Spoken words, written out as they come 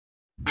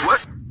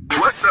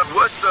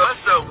What's up?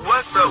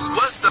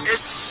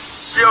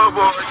 It's your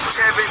boy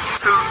Kevin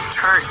to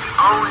turn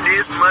on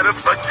this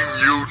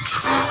motherfucking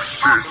YouTube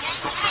shit.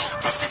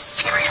 This is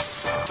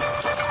serious.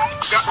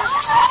 Wow,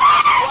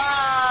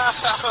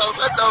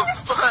 what the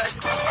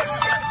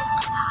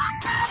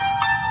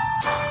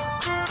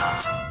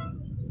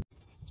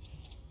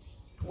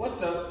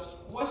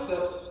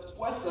fuck?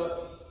 What's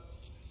up?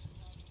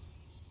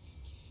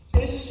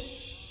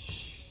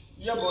 It's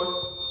your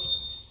boy.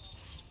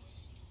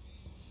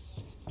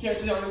 Can't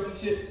you know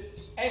this shit?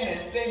 Hey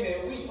man, say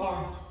man, we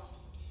are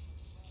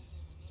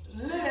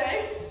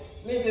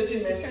leave this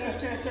shit man, turn.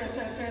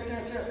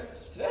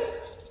 Today,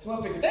 it's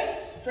one big day.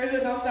 Straight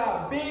up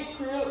outside, big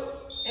crib,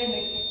 and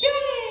the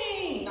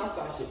gang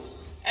outside shit.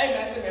 Hey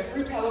man, say man,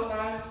 free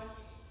Palestine,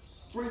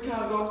 free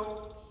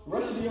Congo,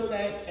 Russia do your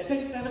thing, and take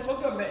you stand the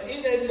fuck up man.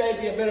 Any day today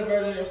be a better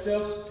version of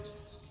yourself.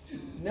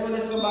 Never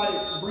let somebody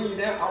bring you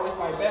down, always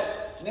fight back.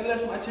 Never let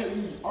somebody tell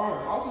you you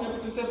are. Also never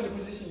put yourself in a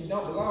position you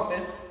don't belong,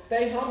 man.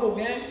 Stay humble,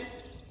 man.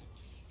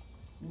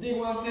 You dig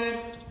what I'm saying?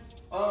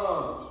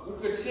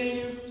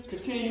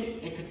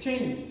 We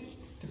continue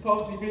to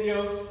post these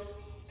videos.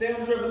 Stay on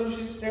this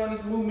revolution, stay on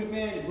this movement,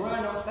 man. The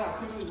grind don't stop.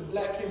 Come to the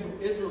Black Hebrew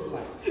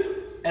Israelite.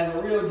 As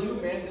a real Jew,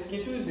 man, let's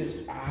get to this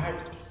bitch. Alright.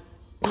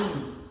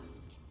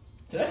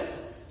 Today,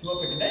 it's my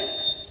freaking day.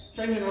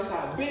 Straight here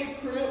outside, big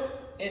crib,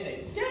 and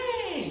the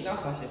gang.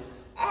 Outside shit.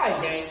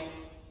 Alright, gang.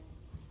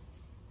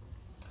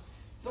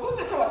 So we're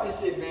gonna talk about this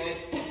shit, man.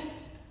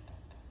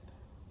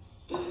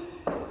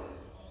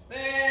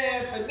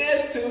 Man,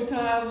 finesse 2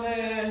 times,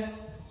 man.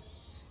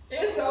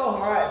 It's so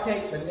hard to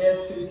take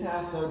finesse 2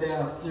 times so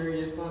damn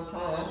serious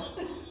sometimes.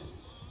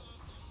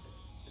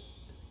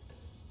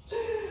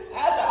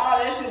 After all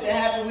that shit that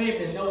happened with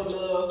him and no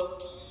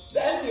love,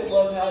 that shit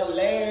was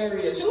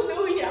hilarious. Who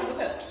knew he almost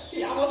had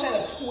a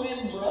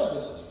twin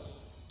brother?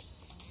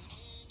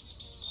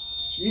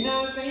 You know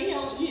what I'm saying?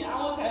 He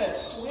almost had a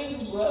twin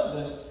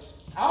brother.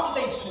 I don't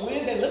think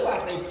twins, they look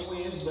like they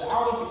twins, but I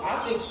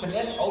think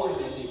Finesse older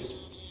than that nigga.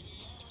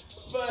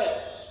 But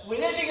when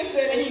that nigga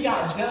said that he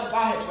got jumped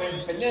by it, when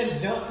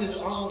Finesse jumped his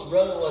own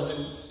brother was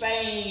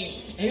insane.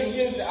 And he was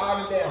getting to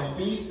all the damn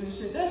beefs and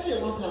shit. That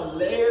shit was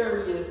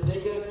hilarious,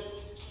 nigga.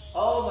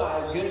 Oh my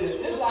goodness.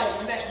 It's like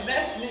when that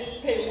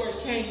snitch paperwork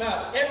came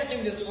out,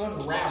 everything just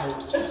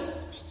unraveled.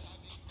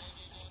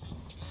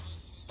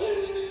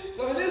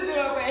 So in this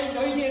video, man, you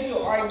know, he get into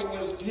an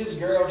argument with his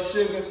girl,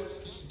 Shugg,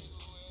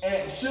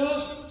 and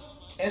Shugg,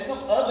 and some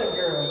other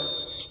girl,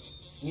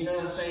 you know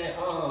what I'm saying,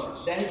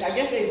 that I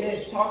guess they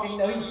been talking, you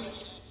know,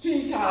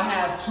 he trying to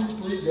have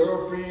 2-3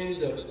 girlfriends,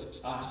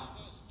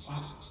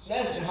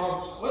 that's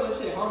what is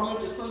it,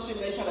 harmony or some shit,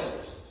 they try to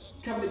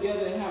come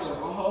together and have a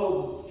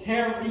whole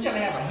harem, he trying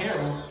to have a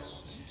harem.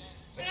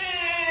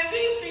 Man,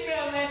 these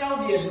females, man,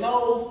 don't give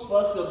no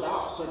fucks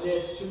about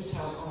finesse 2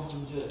 times on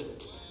some just.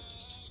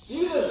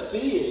 You just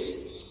see it.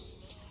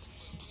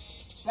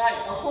 Like,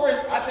 of course,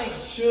 I think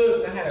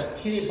Shugg had a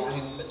kid by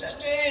him, but that,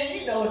 man,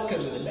 you know it's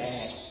because of the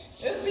dad.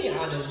 Let's be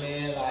honest,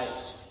 man. Like,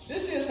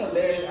 this shit's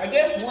hilarious. I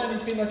guess one of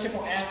these females kept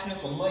on asking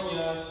for money,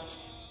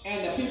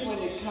 and the people in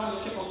the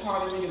comments kept on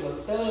calling niggas a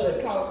stud,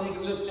 calling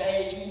niggas a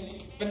thing.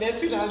 Finesse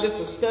 2 times just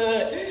a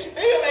stud. And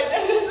you're like,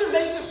 that's just a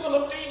relationship full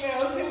of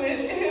females. Him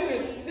and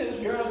his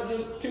girls,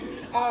 just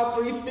all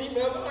 3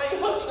 females. I'm like,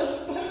 what the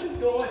fuck is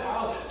going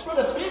on? Bro,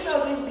 the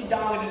females even be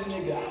dogging this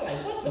nigga. I'm like,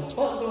 what the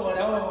fuck going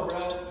on,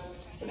 bro?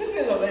 But this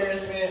is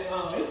hilarious, man.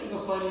 This is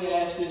some funny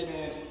ass shit,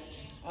 man.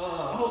 I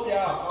hope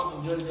y'all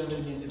enjoy the video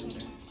again too,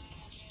 man.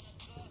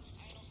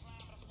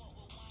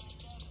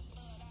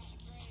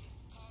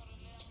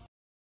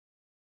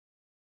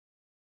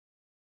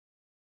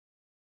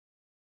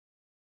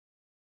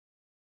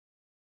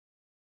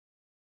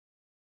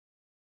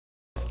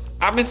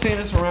 I've been seeing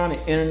this around the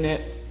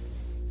internet.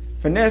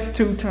 Finesse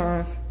 2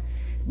 times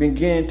been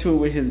getting to it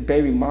with his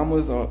baby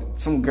mamas or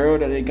some girl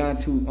that they got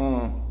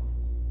to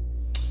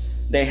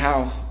their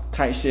house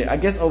type shit. I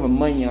guess over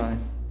money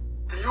on.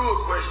 You a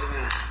question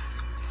now.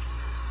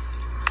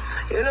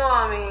 You know what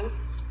I mean?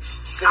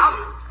 Say it.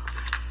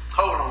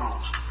 Hold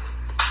on.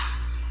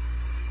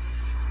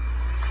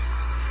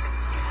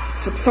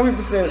 So, some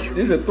people said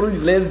these are 3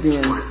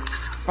 lesbians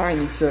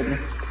fighting each other.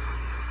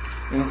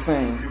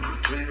 Insane. You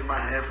completed my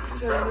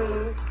happiness,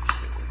 baby.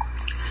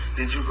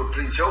 Did you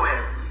complete your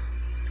happiness?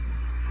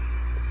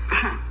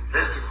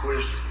 That's the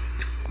question.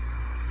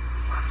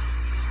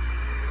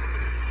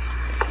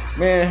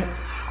 Man,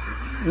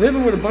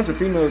 living with a bunch of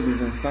females is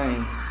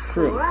insane.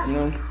 Crip, you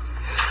know?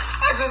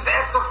 I just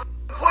asked a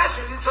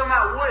question. You talking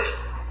about what?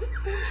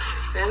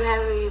 I'm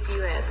happy if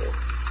you happy.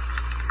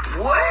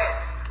 What?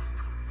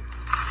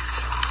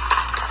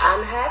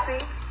 I'm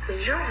happy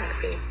because you're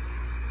happy.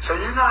 So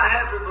you're not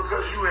happy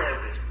because you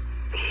happy?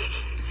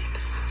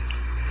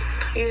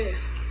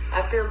 Yes.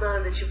 I feel better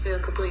that you feel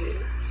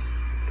completed.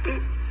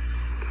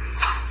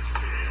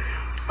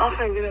 I'm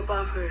finna get up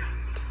off here.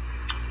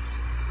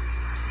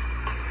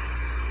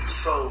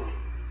 So,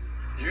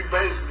 you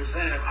basically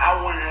saying if I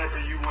wasn't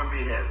happy, you wouldn't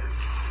be happy?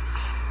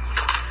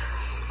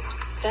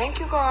 Thank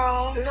you,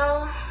 girl.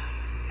 No.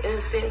 In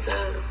the sense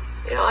of,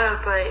 in order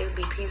for it to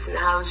be peace in the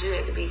house, you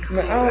have to be clean.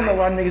 Man, I don't know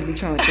why niggas be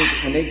trying to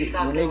think when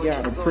they get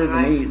out of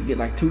prison, they get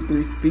like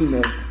 2-3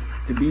 females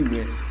to be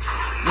with.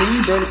 Man,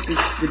 you better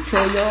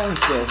control your own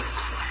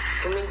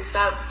self. I mean, to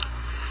stop.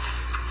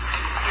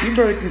 You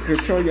better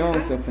control your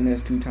own self,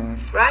 Finesse 2 times.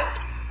 Right?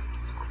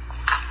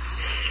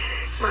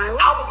 I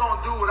was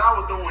gonna do what I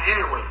was doing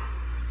anyway.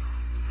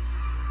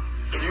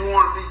 If you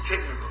want to be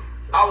technical,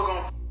 I was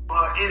gonna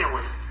her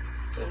anyway.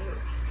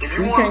 If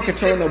you can't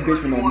control no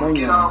bitch with no money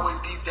get all the way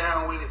deep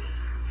down with it.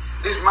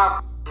 This is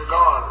my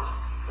regardless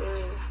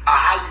of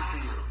how you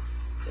feel.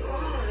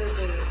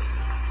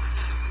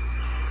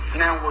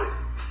 Now what?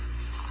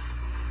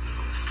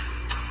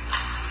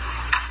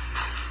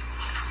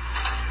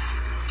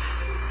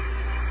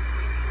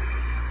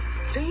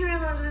 Do you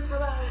really want to do this for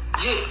life?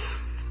 Yes.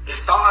 It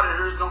started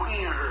her, it's gonna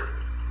end her.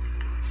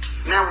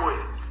 Now what?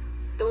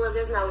 Well,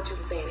 that's not what you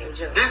were saying in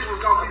general. This was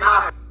gonna be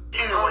my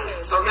anyway.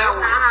 Okay, so now that's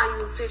what? not how you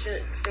was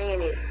picturing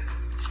saying it.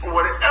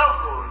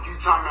 Whatever you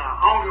talking about,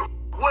 I don't give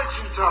a what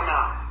you talking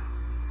about.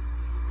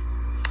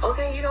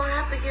 Okay, you don't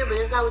have to hear, but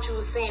that's not what you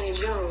was saying in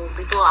general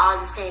before all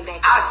this came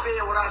back. I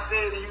said what I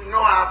said, and you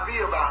know how I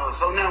feel about her.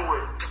 So now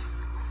what?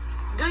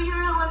 Do you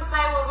really want to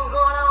say what was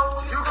going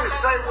on? You can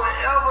say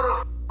whatever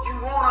the you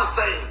want to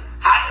say.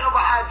 However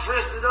I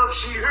dressed it up,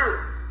 she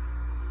heard.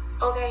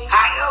 Okay.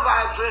 However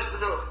I dressed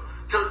it up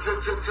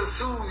to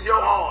soothe your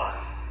heart.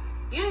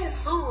 You didn't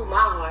soothe my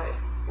heart.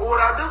 Well,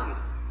 what I do?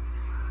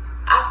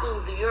 I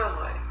soothed your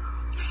heart.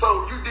 So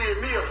you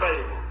did me a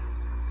favor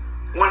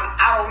when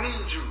I don't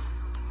need you.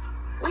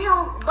 We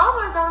don't. Both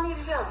of us don't need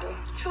each other.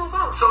 True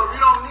vote. So if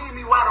you don't need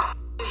me, why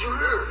the is you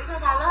here?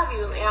 Because I love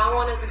you and I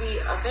want us to be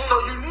a family. So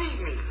you need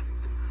me.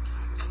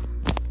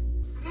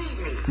 Need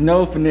me.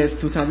 No, Finesse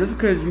 2 times. Just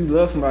because you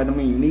love somebody don't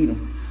mean you need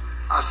them.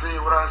 I said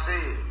what I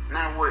said.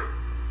 Now what?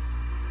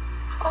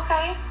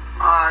 Okay.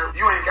 Alright,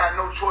 you ain't got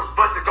no choice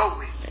but to go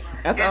with.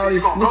 After all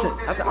these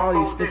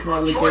snitching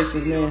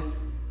allegations, man,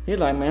 he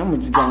like, man, I'm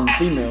just going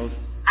females.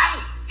 I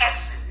ain't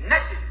asking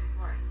nothing.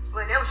 Right.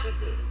 Well, that was she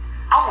said.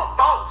 I'm a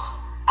boss.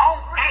 I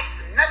don't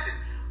ask nothing.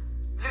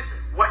 Listen,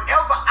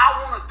 whatever I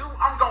want to do,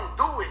 I'm going to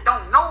do it.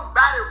 Don't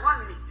nobody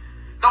run me.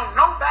 Don't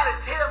nobody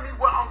tell me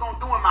what I'm going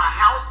to do in my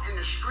house, in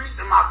the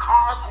streets, in my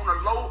cars, on the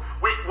low,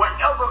 with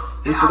whatever.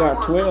 You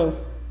forgot 12.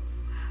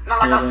 Now,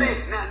 like I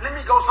said, now let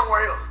me go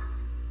somewhere else.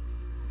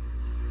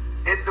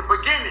 At the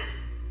beginning,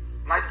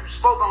 like you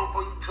spoke on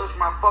before you touched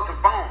my fucking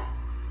phone,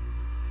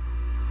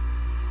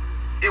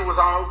 it was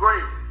all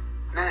gravy.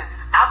 Now,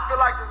 I feel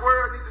like the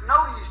world needs to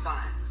know these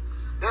things.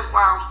 That's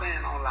why I'm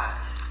staying on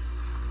live.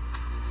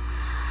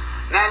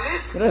 Now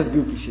listen. Well, that's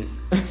goofy shit.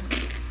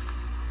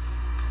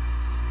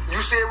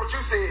 You said what you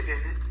said,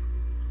 didn't it?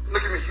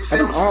 Look at me. You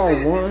said what you all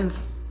said.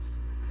 ones.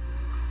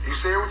 You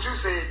said what you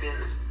said,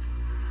 didn't it?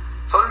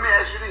 So let me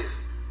ask you this.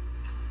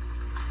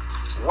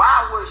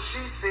 Why would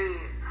she say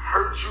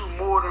hurt you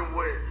more than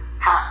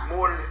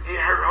it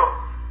hurt her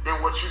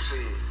than what you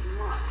said?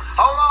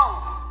 Hold on,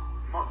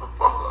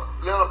 motherfucker.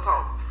 Let her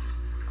talk.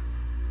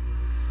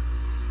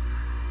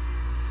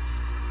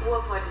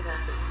 What part did I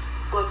say?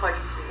 What part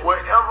did you say?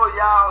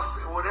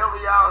 Whatever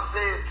y'all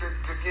said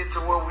to get to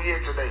where we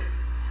at today.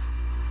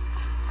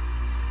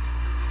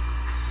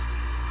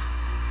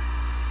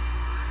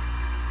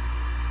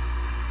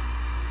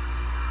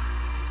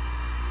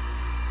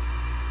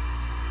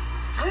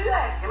 Who you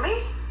asking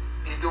me?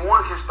 Either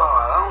one can start.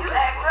 I don't You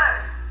care. asked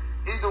her.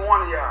 Either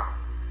one of y'all.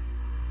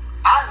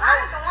 I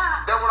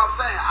know. That's what I'm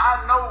saying.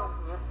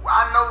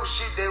 I know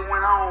shit that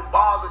went on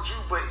bothered you,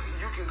 but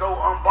you can go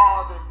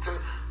unbothered to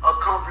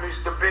accomplish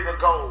the bigger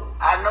goal.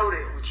 I know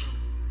that with you.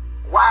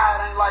 Why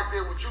it ain't like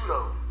that with you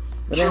though?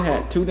 But they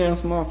had too damn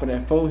small for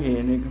that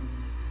forehead, nigga.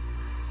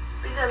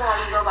 Because how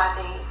you go by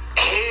things.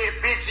 Head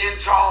bitch in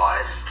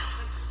charge.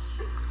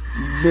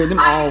 But them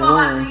How all you go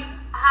by ones. things,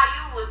 how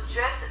you would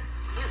dress it.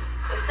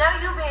 Instead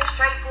of you being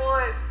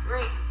straightforward,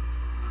 Rick,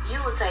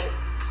 you would say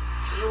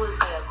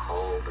a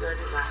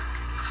cold-blooded lie.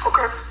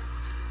 Okay.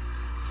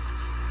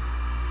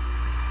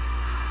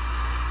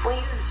 When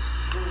you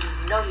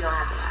know you don't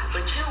have to lie,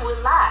 but you would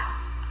lie.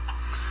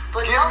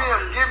 But Give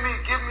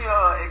me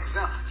a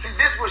example. See,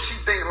 this what she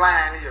think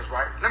lying is,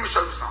 right? Let me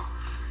show you something.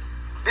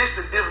 This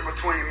the difference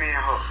between me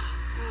and her.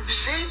 Mm-hmm.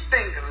 She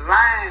think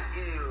lying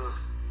is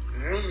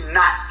me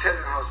not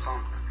telling her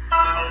something.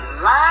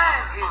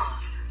 Lying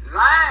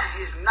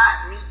is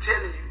not me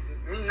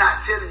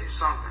not telling you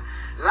something.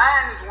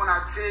 Lying is when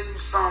I tell you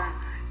something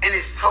and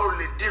it's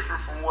totally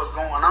different from what's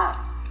going on.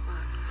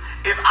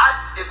 If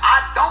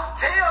I don't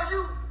tell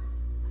you,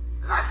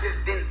 then I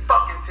just didn't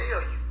fucking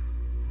tell you.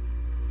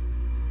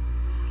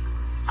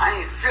 I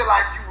ain't feel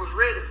like you was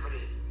ready for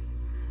that.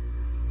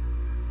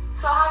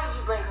 So how did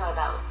you bring her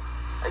about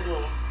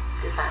again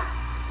this time?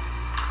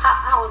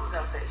 How was the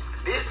conversation?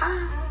 This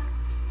time?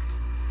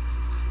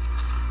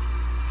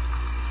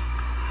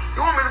 You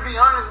want me to be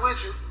honest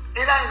with you?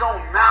 It ain't gonna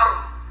matter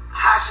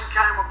how she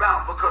came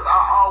about because I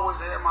always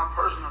had my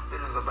personal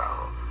feelings about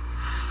her.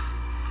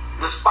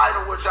 Despite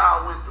of what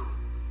y'all went through.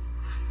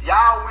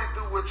 Y'all went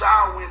through what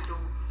y'all went through,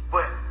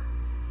 but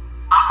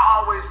I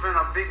been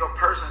a bigger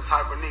person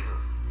type of nigga.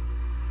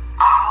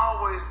 I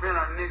always been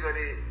a nigga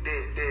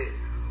that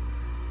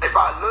if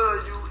I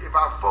love you, if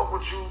I fuck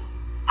with you,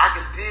 I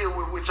can deal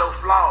with your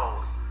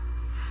flaws.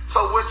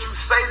 So what you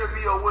say to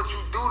me or what you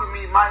do to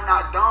me I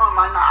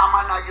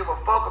might not give a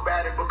fuck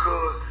about it,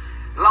 because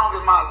long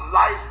as my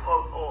life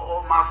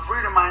or my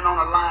freedom ain't on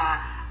the line,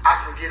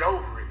 I can get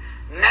over it.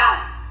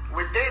 Now,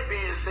 with that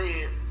being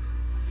said,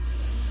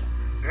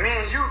 me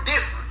and you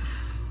different.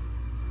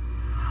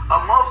 A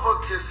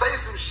motherfucker can say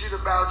some shit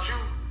about you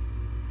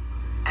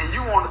and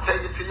you want to take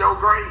it to your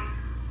grave.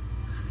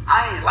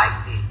 I ain't like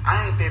that.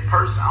 I ain't that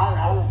person. I don't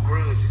hold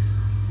grudges.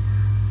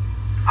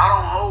 I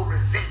don't hold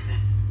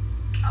resentment.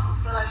 I don't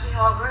feel like she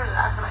hold grudges.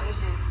 I feel like it's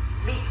just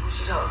me who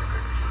she hold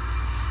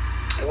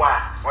grudges. Why?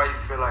 Why you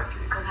feel like that?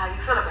 Because how you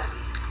feel about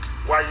me.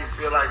 Why you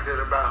feel like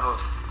that about her?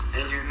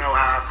 And you know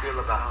how I feel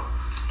about her.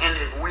 And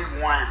if we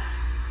won...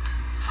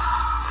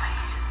 Oh, man.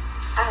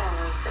 I don't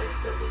want to say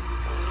stuff that you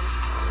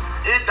saying.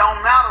 It don't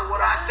matter what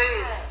I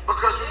said,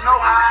 because you know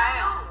how I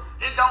am.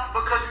 It don't,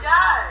 because you...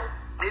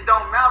 It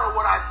don't matter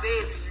what I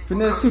said to you.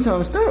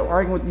 FINESSE2TYMES, start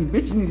arguing with these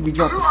bitches. You need to be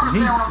dropping some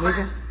heat,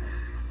 nigga.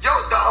 Yo,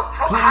 the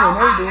approach, how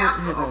I have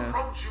to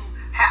approach you,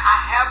 I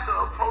have to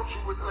approach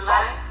you with the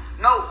soft,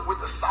 with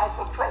the soft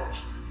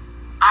approach.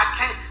 I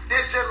can't,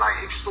 they're just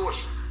like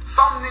extortion.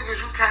 Some niggas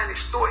you can't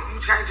extort,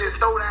 you can't just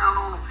throw down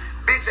on them.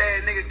 Bitch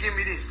ass nigga, give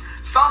me this.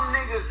 Some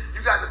niggas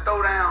you got to throw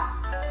down,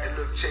 and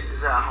look, check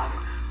this out, homie.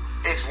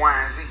 X, Y,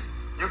 and Z.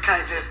 You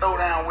can't just throw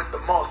down with the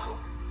muscle.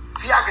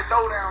 See, I can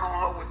throw down on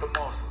her with the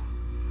muscle.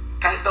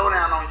 Can't throw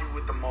down on you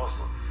with the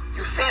muscle.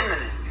 You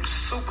feminine, you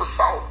super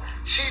soft.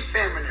 She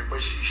feminine, but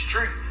she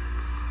street.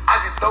 I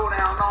can throw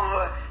down on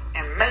her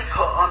and make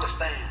her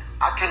understand.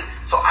 I can't,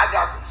 so I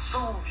got to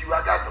soothe you.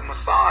 I got to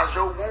massage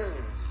your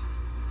wounds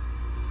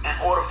in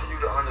order for you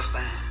to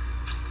understand.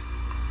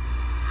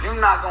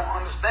 You're not going to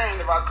understand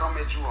if I come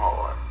at you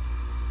hard.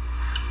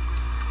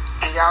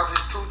 And y'all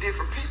just two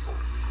different people.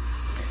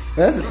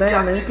 That's the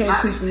thing, man. You can't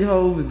treat these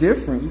hoes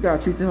different. You gotta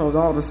treat these hoes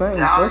all the same.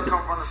 Y'all done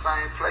come from the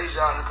same place.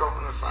 Y'all done come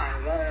from the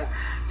same womb.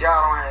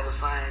 Y'all don't have the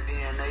same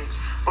DNA.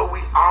 But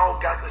we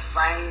all got the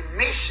same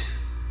mission.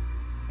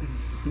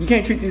 You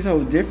can't treat these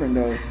hoes different,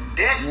 though.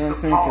 That's you know what I'm the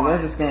saying? part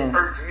That's just gonna that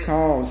irks me.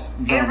 Cause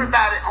drama.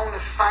 Everybody on the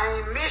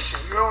same mission.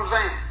 You know what I'm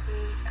saying?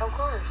 Of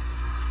course.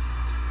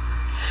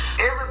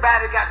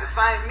 Everybody got the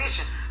same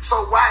mission.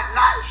 So why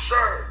not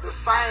share the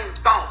same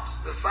thoughts,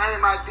 the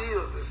same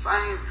ideas, the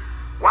same...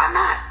 Why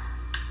not?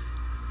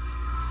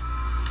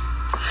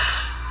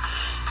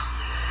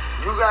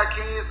 You got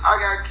kids, I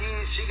got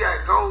kids, she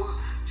got goals.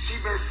 She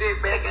been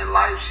set back in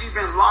life. She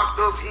been locked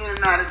up in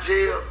and out of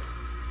jail.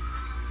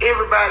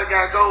 Everybody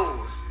got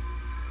goals.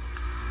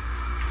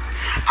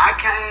 I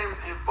came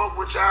and fuck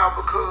with y'all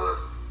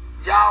because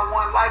y'all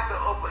weren't like the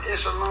upper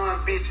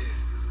echelon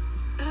bitches.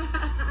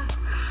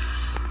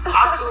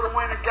 I could have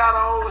went and got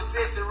an old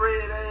sexy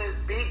red ass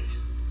bitch.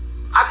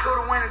 I could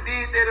have went and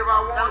did that if I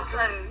wanted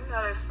to. You know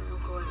that's for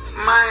recording.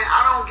 Man, I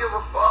don't give a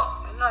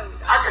fuck. I know you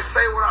don't. I can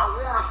say what I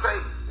want to say.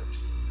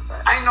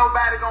 Ain't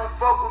nobody gonna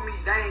fuck with me.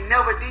 They ain't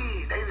never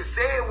did. They just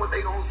said what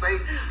they gonna say,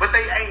 but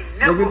they ain't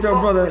never Look at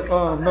your brother,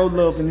 no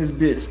love in this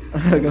bitch.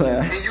 And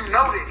you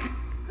know that.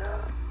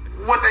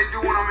 What they do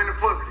when I'm in the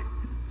public.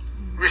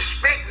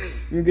 Respect me.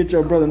 You get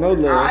your brother no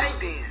love. I ain't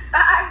then.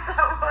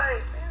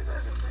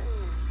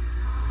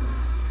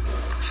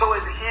 So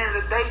at the end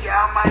of the day,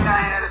 y'all might not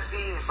have the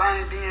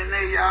same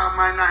DNA, y'all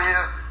might not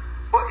have,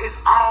 but it's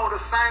all the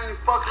same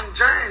fucking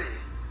journey.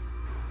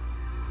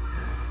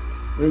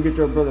 You get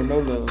your brother no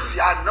love. See,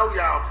 I know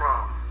y'all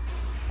problem.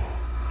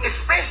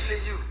 Especially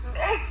you.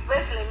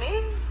 Especially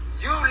me.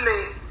 You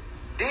let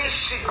this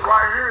shit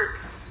right here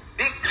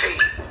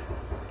dictate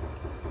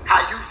how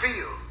you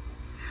feel.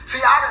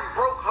 See, I done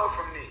broke her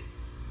from me.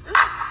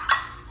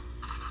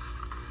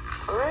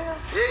 For real?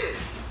 Yeah.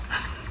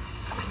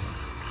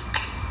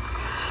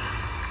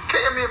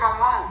 Tell me if I'm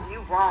wrong.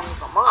 You wrong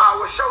as a mother. All right,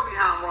 well, show me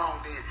how I'm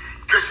wrong then.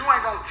 Because you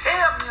ain't going to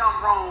tell me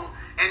I'm wrong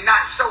and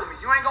not show me.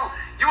 You ain't going to...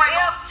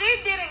 If she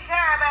didn't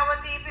care about what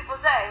these people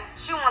say,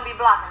 she wouldn't be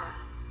blocking her.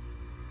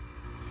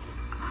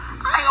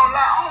 I ain't gonna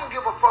lie, I don't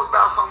give a fuck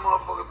about some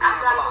motherfucker being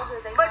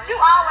blocked. But you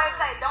always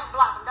say, don't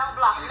block them, don't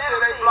block them. She said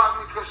they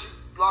blocked me because she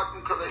blocked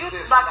me because they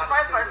said something. You blocked the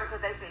first stupid. person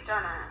because they said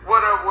turn around.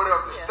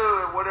 Whatever, the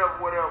stud,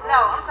 whatever. No,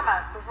 I'm talking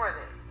about before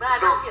that. But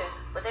I don't care.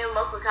 But they were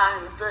mostly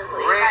calling him a stud, so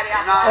everybody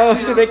Oh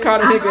shit, they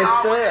called a nigga a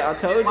stud. I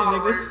told you,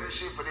 nigga.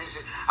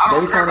 I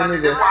don't care about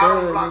nigga a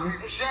stud,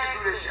 nigga. She can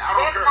do that shit. I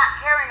don't don't care. not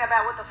caring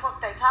about what the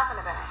fuck they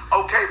talking about.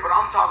 Okay, but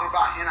I'm talking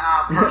about in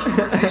our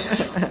personal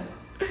relationship.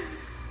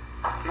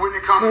 When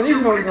it comes to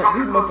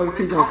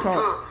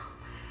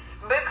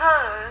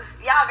because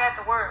y'all got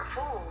the word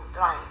fool.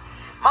 Like,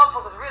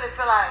 motherfuckers really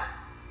feel like,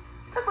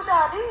 look what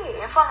y'all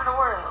did in front of the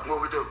world. What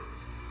we do?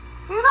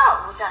 You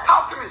know what y'all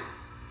Talk to me.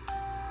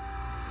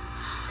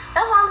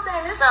 That's what I'm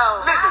saying. Listen,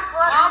 I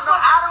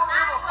don't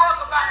give a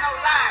fuck about no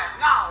lie.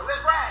 No,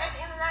 let's ride. At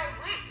the end of the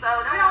day, so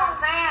you know what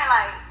I'm saying?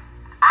 Like,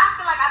 I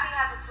feel like I be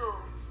having to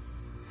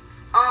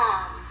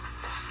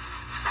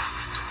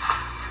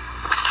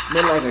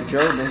Look like a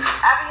gerbil.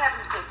 I be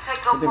having to take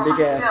up for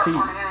myself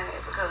on the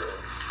internet because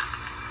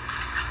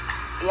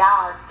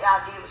y'all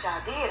did what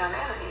y'all did on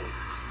the internet.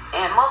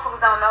 And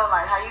motherfuckers don't know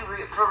like how you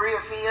for real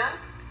feel.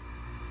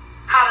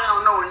 How they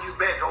don't know when you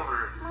back over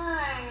here?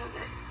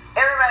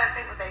 Everybody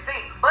think what they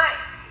think, but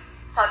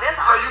so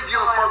that's so you give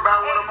a fuck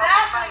about what a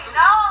motherfucker thinks.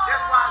 No.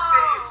 That's why I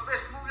said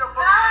especially move your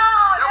fucking.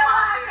 That's why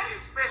I said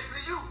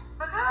especially you.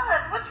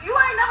 Because you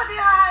ain't never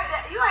did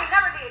that. You ain't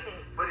never did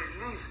that. But at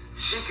least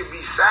she could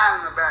be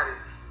silent about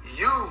it.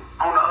 You,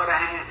 on the other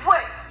hand,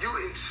 what? You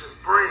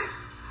express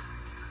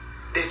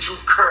that you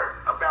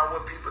care about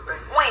what people think.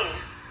 When?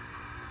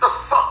 The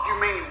fuck you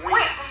mean when?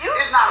 When? To you?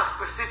 It's not a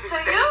specific to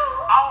day. You?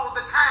 All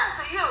the time.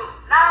 To you.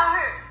 Not on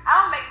here.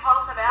 I don't make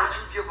posts about it. But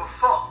you give a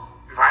fuck.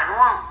 Right or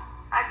wrong.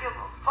 I give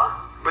a fuck.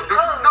 But do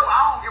you know I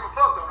don't give a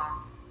fuck though, no?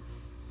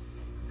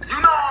 You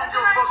know I don't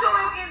give a fuck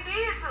though, no?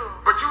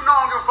 But you know I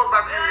don't give a fuck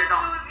about the internet,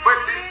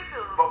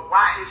 though. But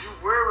why is you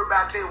worried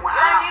about that when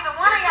neither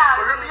one of y'all.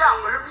 But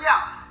hear me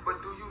out.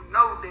 But do you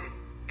know that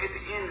at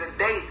the end of the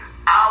day,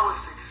 our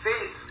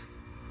success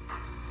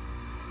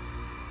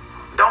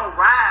don't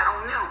ride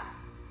on them?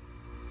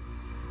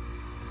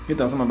 You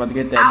thought someone about to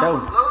get that dough.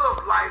 Our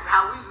love life,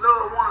 how we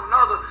love one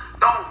another,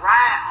 don't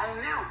ride on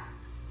them.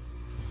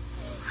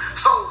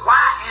 So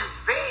why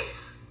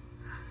invest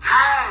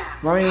time?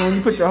 I mean, when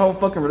you put your whole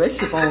fucking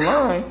relationship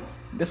online,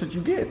 that's what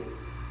you get.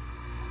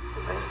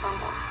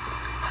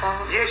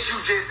 Yes, you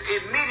just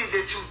admitted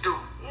that you do.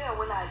 Yeah,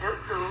 when I do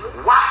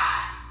it. Why?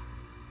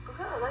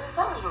 Because I just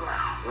told you why.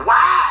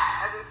 Why?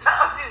 I just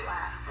told you why.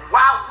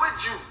 Why would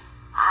you?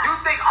 You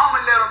think I'ma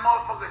let a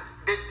motherfucker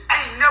that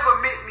ain't never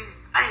met me,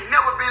 ain't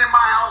never been in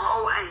my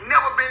household, ain't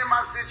never been in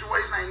my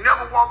situation, ain't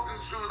never walked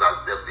in the shoes I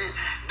stepped in,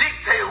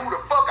 dictate who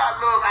the fuck I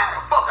love, how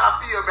the fuck I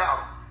feel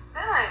about them?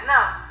 That ain't,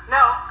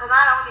 no, because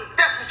I don't need it.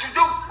 That's what you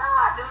do. No,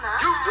 I do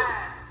not. You do.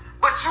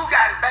 But you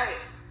got it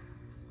bad.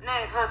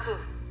 Nah, it's her too.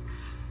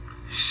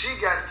 She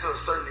got it to a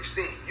certain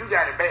extent. You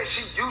got it bad.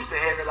 She used to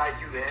have it like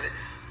you had it.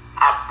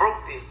 I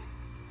broke it.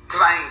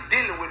 Because I ain't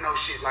dealing with no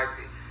shit like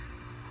that.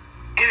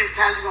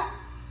 Anytime you gon'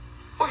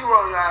 who you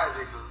roll your eyes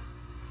at,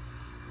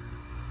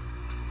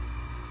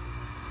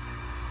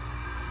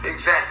 girl?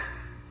 Exactly.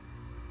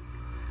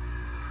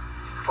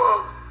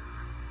 Fuck.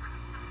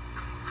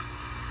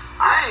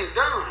 I ain't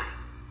done.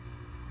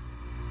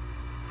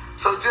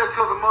 So just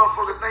because a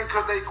motherfucker think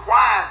because they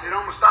quiet that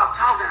I'm going to stop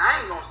talking, I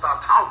ain't going to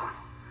stop talking.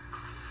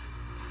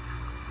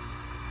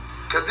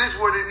 Because this is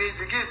what it needs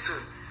to get to.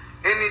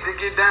 It needs to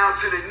get down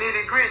to the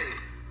nitty gritty.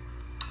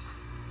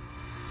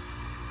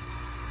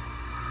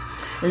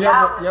 Well,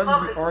 y'all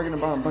just be arguing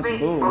about a bunch of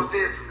bull.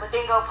 But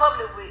then go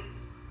public with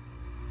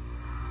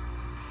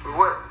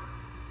what?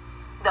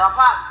 The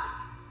apology.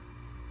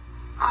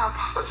 I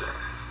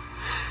apologize.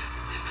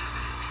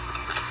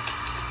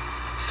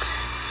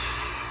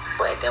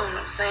 But that's what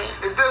I'm saying.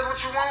 If that's what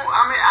you want,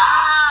 I mean,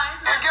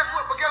 and guess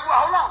what? But guess what?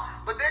 Hold on.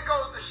 But that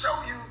goes to show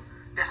you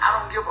that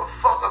I don't give a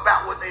fuck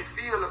about what they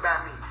feel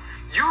about me.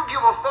 You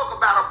give a fuck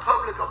about a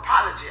public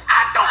apology.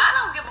 I don't. I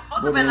don't give a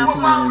fuck about no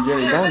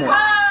apology. Because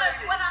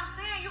what I'm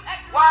saying, you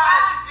asking me why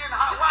is you getting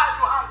hot? Why is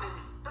you hollering at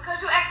me?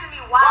 Because you asking me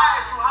why. Why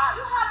is you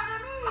hollering? You hollering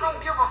at me. I don't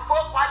give a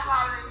fuck why you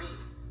hollering at me.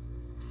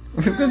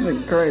 This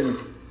is crazy.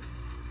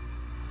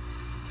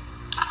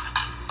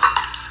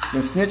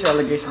 The snitch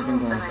allegations been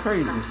going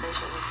crazy.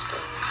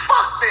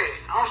 Fuck that.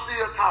 I'm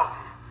still talking.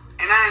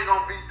 And I ain't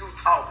gonna be through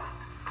talking.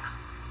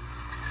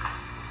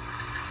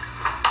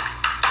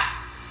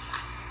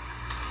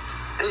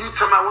 And you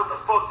tell me what the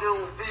fuck you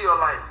don't feel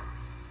like.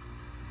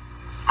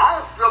 I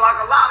don't feel like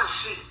a lot of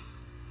shit.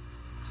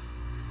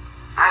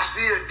 I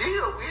still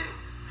deal with it.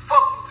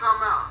 Fuck you talking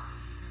about.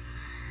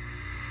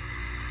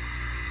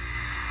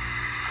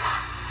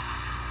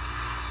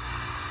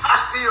 I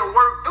still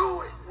work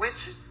through it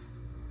with you.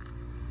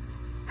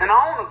 And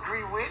I don't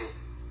agree with it.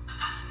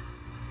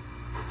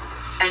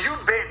 And you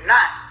bet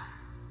not.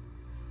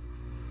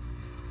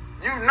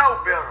 You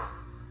know better.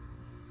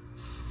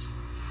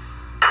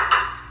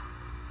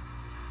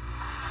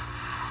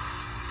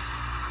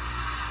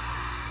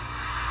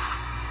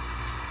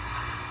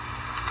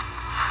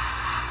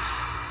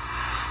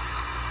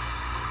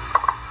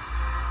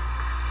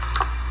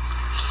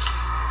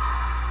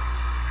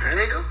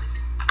 Nigga.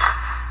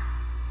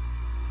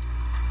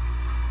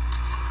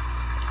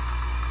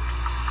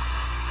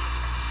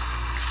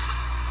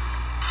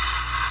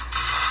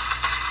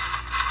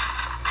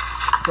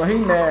 So he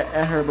mad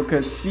at her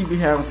because she be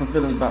having some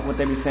feelings about what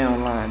they be saying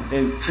online.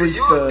 They so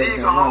you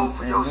dig a hole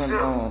for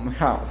yourself.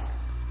 House.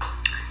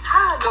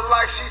 Cause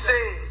like she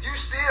said, you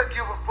still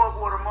give a fuck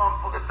what a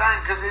motherfucker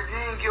think. Cause if you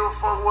ain't give a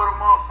fuck what a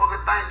motherfucker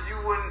think, you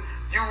wouldn't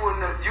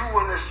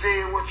have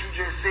said what you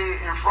just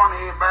said in front of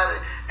everybody.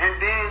 And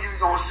then you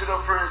gonna sit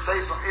up here and say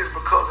something. It's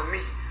because of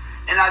me.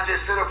 And I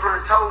just sit up here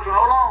and told you.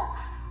 Hold on.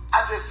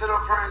 I just sit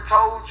up here and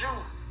told you.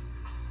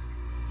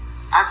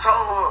 I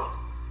told her.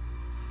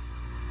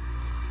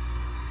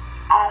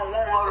 I don't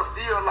want her to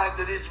feel like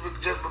that it's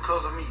just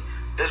because of me.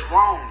 That's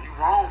wrong. You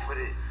wrong for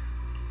that.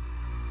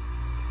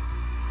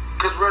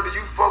 Because whether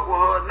you fuck with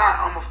her or not,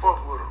 I'ma fuck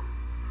with her.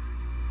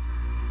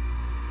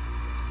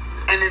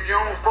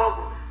 don't fuck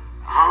with,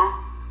 huh?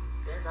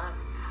 That's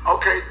obvious.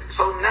 Okay,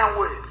 so now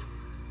what?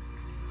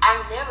 I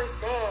never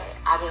said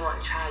I didn't want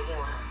to try again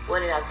with her. What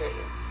did I tell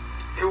you?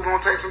 It was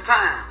gonna take some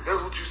time.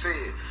 That's what you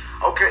said.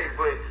 Okay,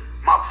 but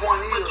my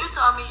point is. But you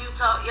told me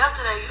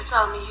yesterday. You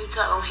told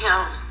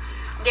him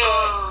that.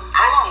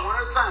 Hold on, one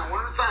at a time.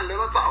 Let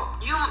her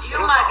talk. You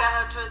might got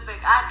her trust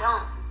back. I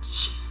don't.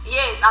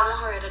 Yes, I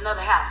want her at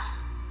another house.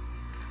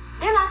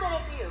 Didn't I say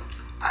that to you?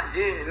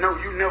 Yeah, no,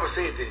 you never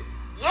said that.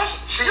 Yes,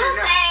 you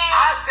said.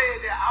 I said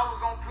that I was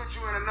gonna put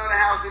you in another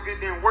house if it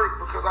didn't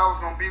work because I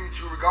was gonna be with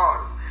you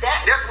regardless.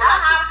 That's what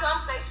I said. How the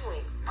conversation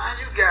went. Man,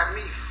 you got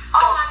me Oh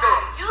my fucked God!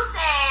 up. You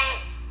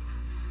said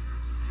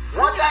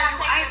one thing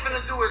you ain't finna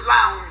do is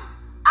lie on me.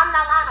 I'm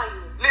not lying on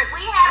you. Listen,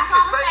 we had a you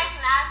can say-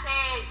 conversation. I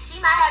said she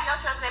might have your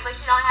trust back, but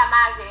she don't have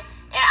mine yet,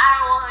 and I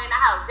don't want her in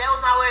the house. That was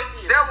my words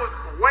to you. That was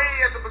way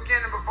at the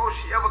beginning before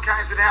she ever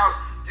came to the house.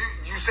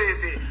 You said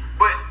that.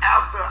 But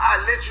after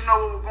I let you know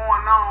what was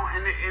going on,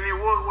 and it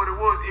was what it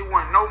was, it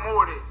wasn't no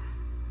more than.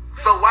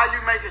 So why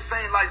you make it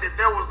seem like that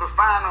there was the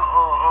final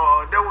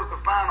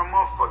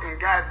motherfucking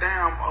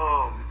goddamn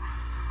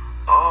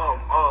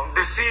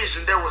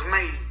decision that was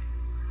made?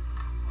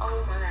 Oh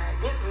my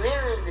God! This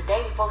literally is the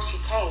day before she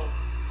came.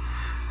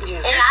 Yeah.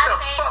 And Get I the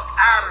said, fuck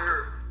out of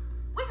her.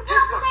 We can Get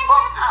the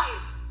fuck out.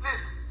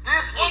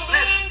 Listen, and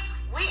then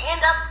we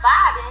end up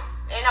vibing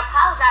and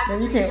apologizing.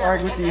 Man, you can't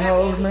argue with these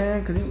hoes, man,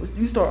 because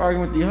you start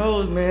arguing with these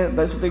hoes, man.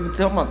 That's what they be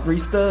talking about, 3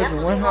 studs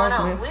in one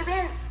house, man. We've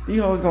been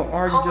these hoes gonna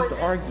argue just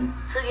to argue.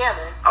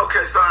 Together.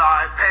 Okay, so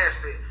I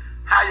passed it.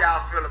 How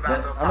y'all feel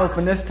about the I know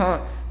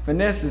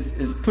Finesse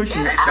is pushing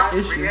and the don't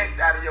issue. react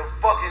out of your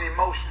fucking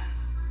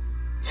emotions.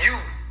 You.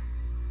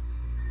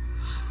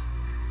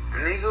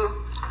 Nigga.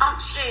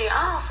 Shit,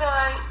 I feel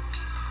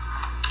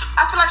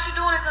like she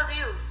doing it because of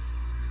you.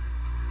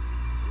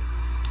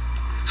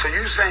 So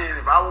you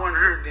saying if I wasn't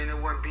her, then it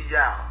wouldn't be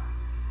y'all.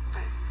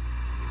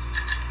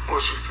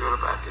 What you feel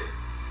about that?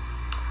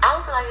 I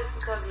don't feel like it's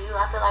because of you.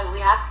 I feel like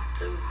we have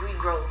to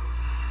regrow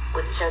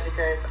with each other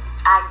because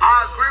I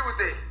agree with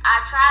that.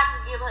 I tried to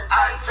give her the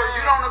same So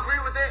you don't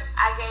agree with that?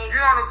 I gave You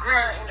don't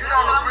agree. You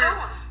don't agree.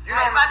 If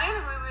I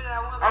didn't agree with it,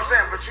 I wouldn't. I'm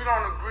saying, but you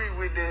don't agree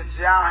with that.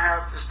 Y'all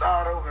have to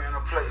start over in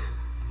a place.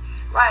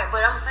 Right,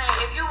 but I'm saying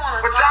if you want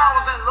to. But y'all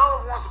was in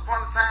love once upon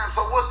a time.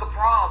 So what's the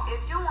problem?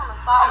 If you want to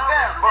start over,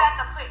 you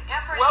have to put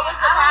effort. What was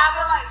the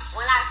problem?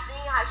 When I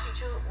seen how she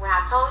when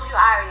I told you,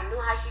 I already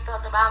knew how she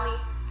felt about me.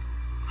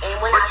 And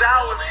when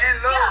y'all was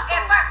in love.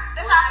 Yeah, at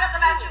first. That's how I felt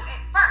about you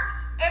at first.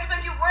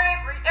 Everything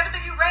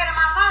you read in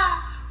my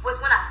phone was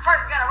when I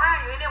first got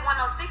around you, and it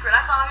wasn't no secret.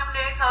 I saw him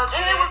there, so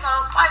it was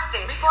on Spice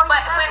Day. But when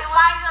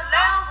Spice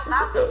left,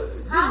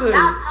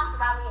 y'all talked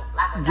about me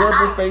like a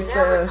Gerber faced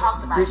ass,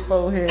 big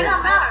forehead, it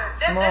don't matter.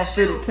 small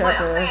fitted cap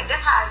ass.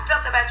 That's how I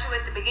felt about you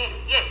at the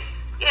beginning.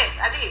 Yes,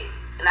 I did,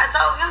 and I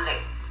told him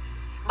that.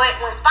 But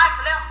when Spice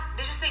left,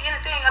 did you see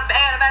anything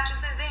bad about you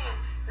since then?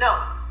 No.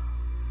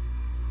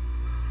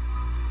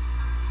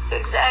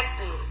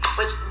 Exactly.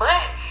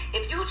 But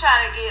if you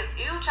trying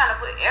to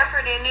put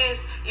effort in this,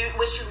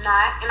 which you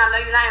not, and I know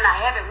you're not, and I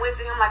haven't went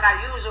to him like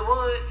I usually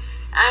would.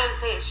 I ain't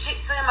said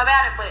shit to him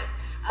about it, but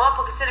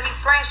motherfucker sending me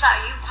screenshot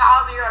and you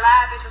pausing your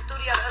live in the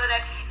studio the other day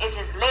and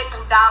just let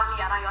them dogs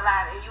me out on your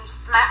live and you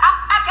smack.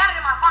 I got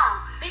it in my phone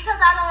because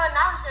I don't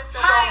acknowledge that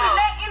stuff.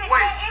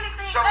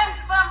 Anything.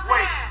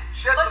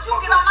 But you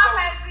get on my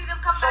page, see them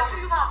come back to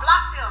you, gonna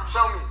block them.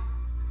 Show me.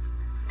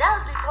 That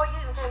was before you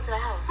even came to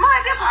the house. Man,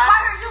 this was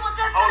right here. You was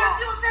just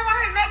you was sitting right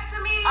here next to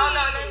me. Oh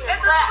no, at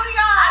the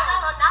studio.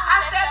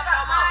 I sat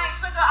there, man,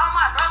 Sugar on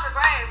my brother's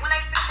grave. When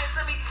they sent it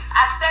to me,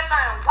 I sat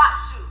there and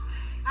watched you.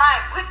 Man,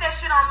 put that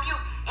shit on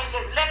mute and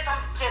just let them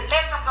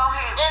go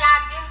ham. And I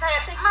didn't pay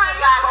attention to Man, the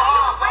you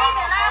live. was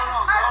breathing loud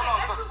as murder.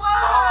 Yes, you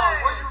was.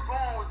 Where you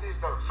going with this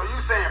though? So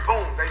you saying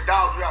boom, they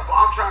dogged you out, but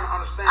I'm trying to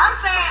understand. I'm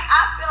saying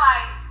I feel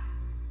like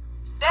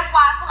that's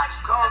why I feel like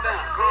you calm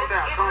down. I'm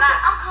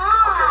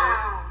calm.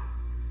 Okay.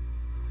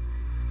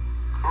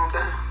 Calm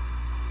down.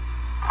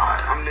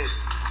 Alright, I'm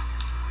listening.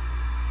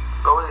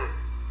 Go ahead.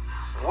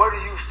 What do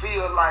you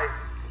feel like?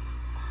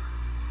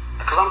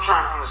 Because I'm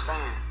trying to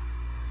understand.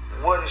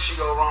 What did she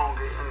go wrong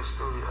in the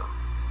studio?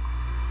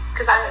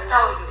 Because I just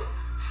told you.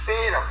 Say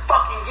it a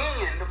fucking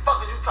again. The fuck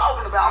are you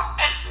talking about? I'm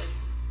asking you.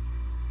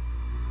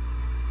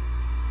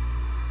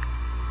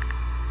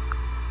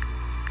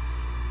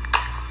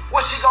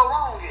 What she go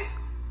wrong in?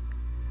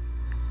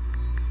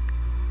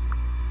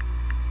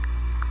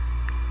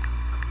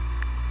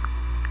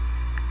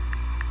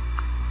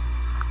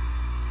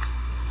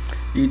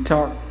 You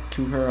talk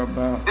to her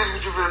about. This is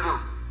what you finna do.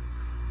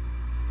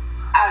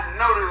 I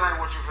know this ain't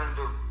what you finna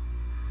do.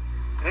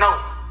 No.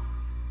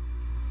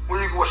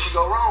 What she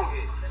go wrong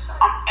in?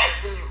 I'm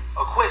asking you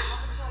a question.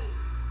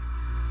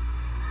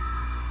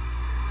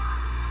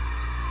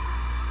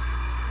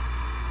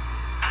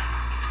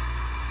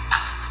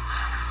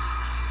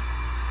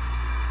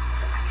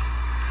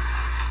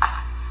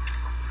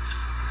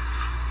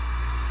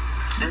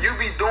 And you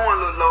be doing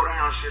little low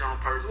down shit on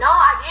purpose. No,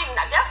 I didn't.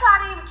 That's why I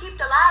didn't even keep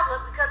the live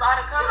up because all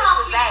the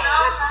comments was bad.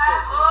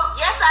 Live up.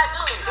 Yes, I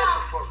do. Shut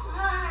the fuck up.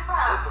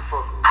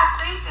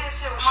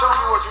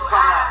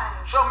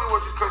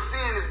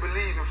 seeing is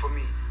believing for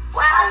me.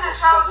 Well, I just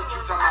showed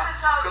you.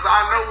 Because I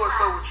know what's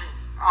up with you.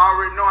 I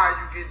already know how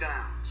you get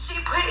down. She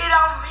put it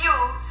on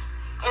mute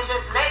and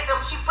just let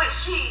them.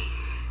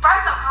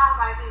 First up calls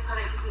like this so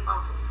they can sleep on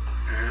us.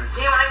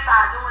 Then when they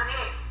started doing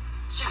it,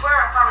 she brought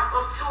her phone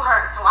up to her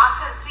so I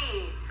couldn't see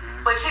it.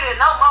 But she didn't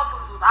know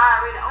motherfuckers was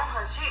already on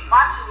her shit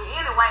watching me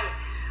anyway.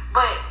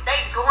 But they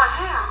going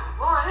ham.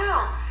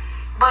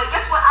 But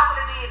guess what I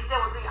would have did if that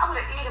was me? I would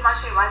have ended my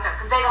shit right there.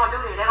 Because they don't do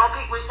that. They don't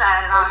pick which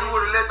side and all that. You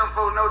would have let them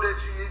folks know that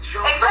you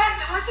don't.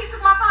 Exactly. When she took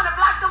my phone and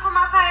blocked them from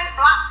my page,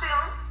 blocked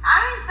them. I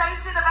didn't say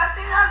shit about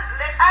that.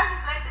 I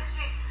just let that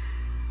shit.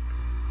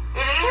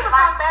 It is. People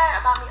talk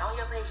bad about me on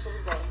your page to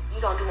this day.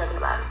 You don't do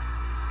nothing about it.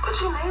 What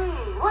you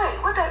mean? What?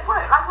 What?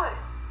 Like what?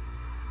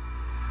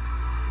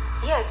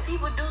 Yes,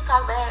 people do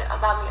talk bad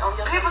about me on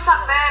your page. People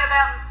talk bad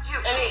about you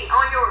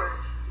on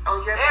yours. On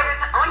your every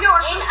time. On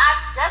yours. And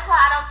that's why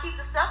I don't keep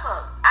the stuff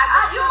up.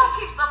 You don't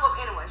keep stuff up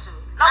anyway, Shugg.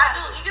 No, I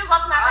do. If you go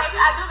to my page,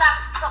 I do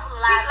got a couple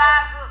of lives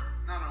up.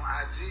 Not on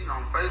IG,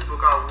 on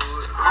Facebook, I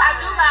would. I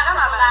do got a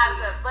couple of lives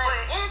up. But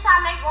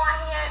anytime they go in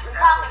here and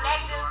talking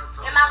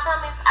negative in my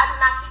comments, I do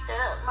not keep that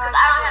up. Because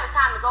I don't have the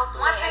time to go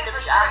through it and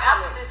delete all the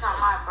comments. I put this on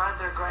my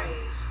brother's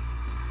grave.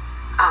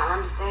 I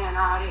don't understand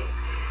all that.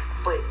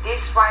 But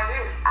this right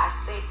here, I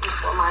said this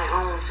with my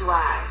own 2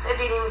 eyes. It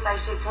didn't even say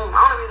shit to him. The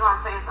only reason why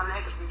I'm saying something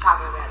negative is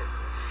talking about it.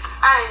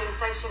 I ain't even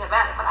say shit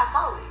about it, but I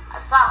saw it. I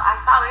saw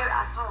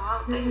the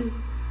whole thing.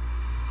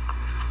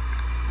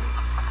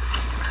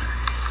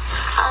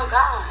 Oh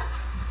God.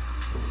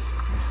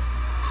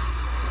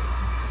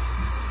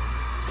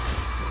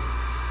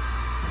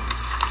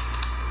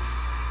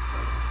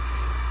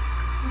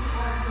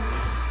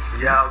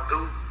 Y'all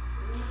do?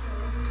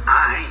 I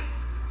ain't.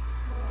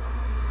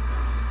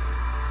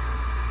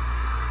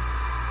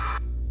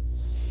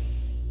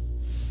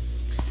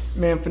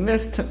 Man,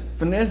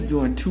 Finesse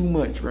doing too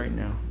much right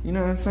now. You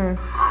know what I'm saying?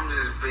 I'm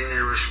just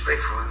being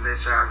respectful and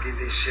let y'all get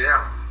this shit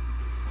out.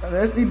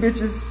 That's these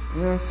bitches,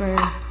 you know what I'm saying?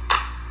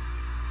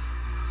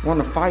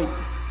 Want to fight.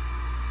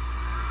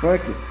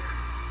 Fuck it.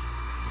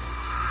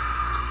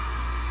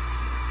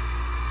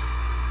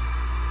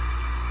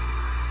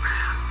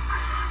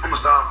 I'm gonna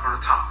start from the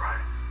top,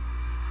 right?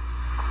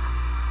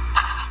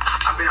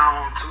 I've been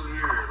on 2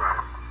 years,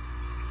 right?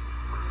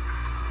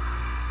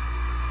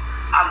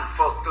 I done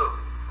fucked up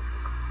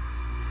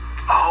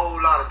a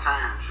whole lot of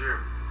times, yeah.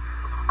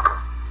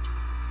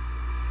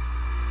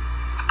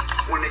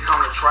 When it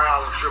come to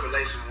trials and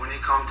tribulations, when it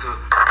come to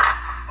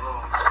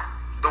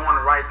doing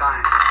the right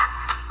thing,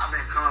 I've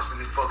been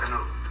constantly fucking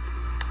up.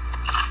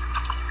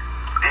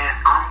 And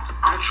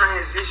I'm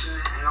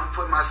transitioning and I'm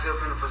putting myself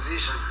in a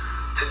position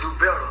to do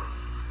better.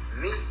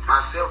 Me,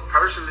 myself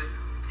personally,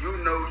 you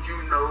know,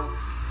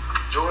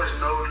 George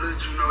know, Lil,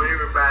 you know,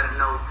 everybody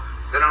know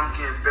that I'm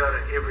getting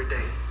better every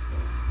day.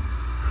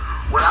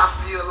 What I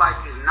feel like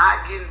is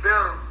not getting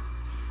better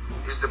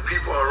is the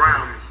people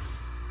around me.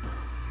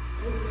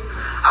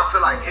 I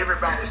feel like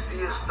everybody's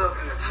still stuck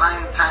in the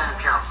same time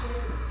capsule.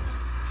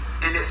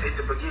 And it's at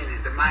the beginning,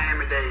 the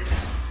Miami days,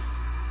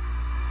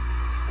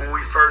 when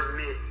we first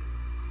met.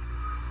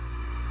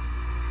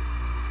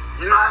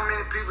 You know how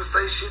many people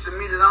say shit to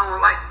me that I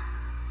don't like?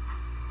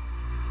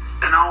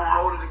 And I don't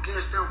hold it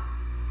against them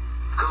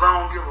because I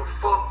don't give a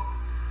fuck.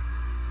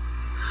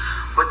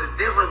 But the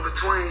difference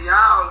between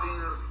y'all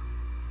is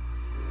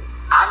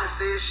I done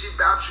said shit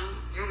about you,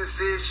 you done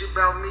said shit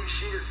about me,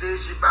 she done said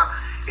shit about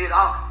it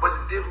all. But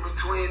the difference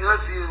between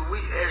us is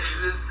we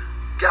actually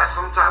got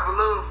some type of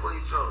love for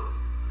each other.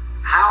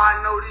 How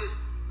I know this?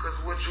 Because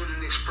what you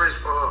done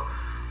expressed for her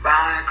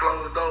behind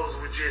closed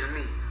doors with just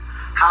me.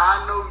 How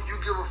I know you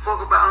give a fuck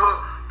about her?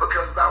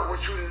 Because about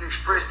what you done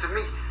expressed to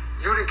me.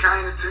 You done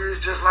came to tears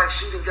just like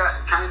she done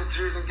came to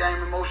tears and became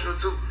emotional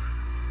too.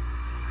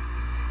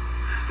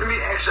 Let me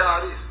ask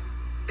y'all this.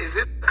 Is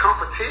it a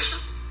competition?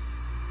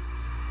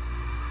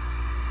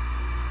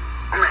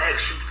 I'm gonna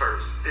ask you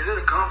first. Is it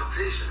a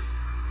competition?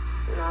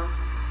 No.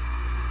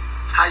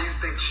 How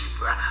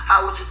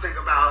would you think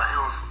about her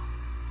answer?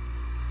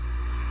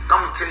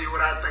 I'm gonna tell you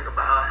what I think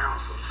about her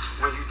answer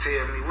when you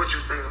tell me what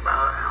you think about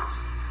her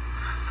answer.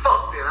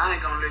 Fuck that, I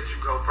ain't gonna let you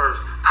go first.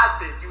 I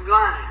think you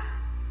lying.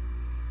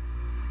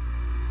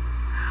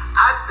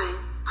 I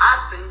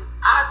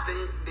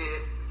think that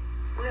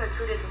we are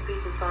two different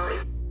people, so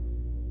it's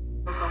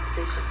no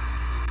competition.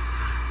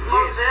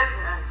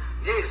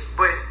 Yes,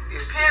 but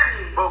it's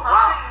period. But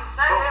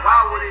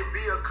why would it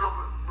be a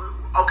competition?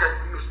 Okay,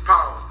 Mr.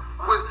 Powers.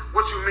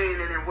 What you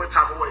mean and in what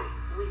type of way?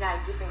 We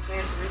got different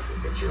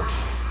characteristics that you like.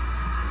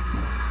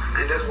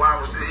 And that's why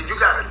I was there. You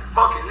gotta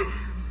fucking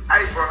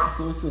hey, bro.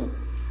 So what's up?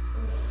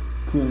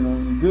 Cool,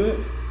 you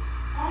good?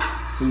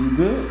 So you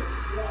good?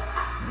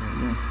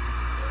 Yeah.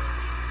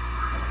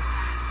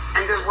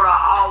 And that's what I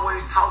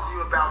always talk to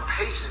you about,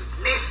 patience.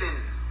 Listen.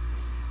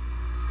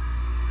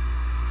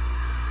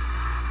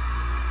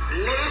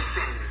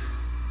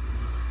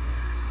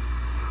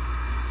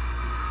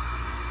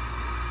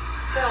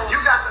 You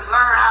got to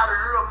learn how to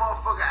hear a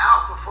motherfucker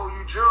out before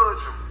you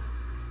judge him.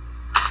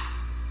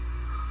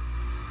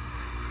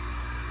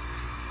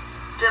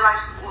 Just like,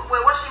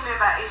 well, what she meant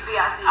by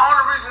HBIC?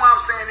 Only reason why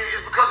I'm saying it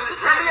is because of this.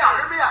 Hear me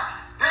out. Hear me out.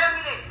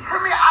 Hear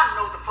me out. I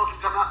know what the fuck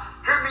you talking about.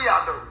 Hear me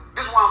out though.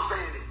 This is why I'm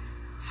saying it.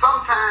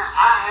 Sometimes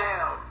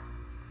I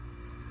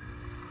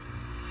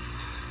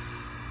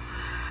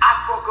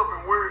fuck up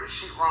and word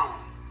shit wrong.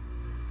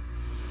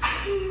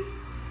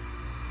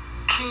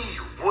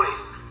 Key what?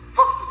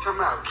 Fuck you talking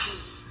about key?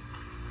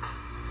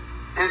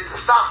 And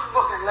stop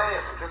fucking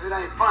laughing because it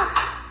ain't funny.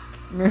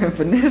 Man,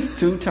 finesse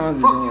 2 times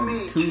is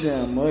doing too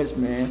damn much,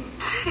 man.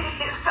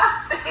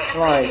 Stop saying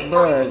like, that.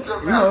 bruh,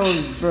 you know,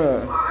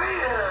 bruh. For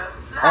real.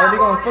 Are they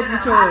gonna fuck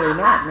each other or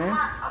not, man?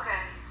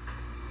 Okay.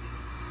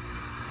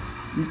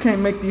 You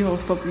can't make these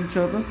hoes fuck each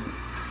other.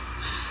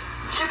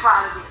 She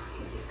probably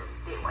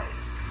did way.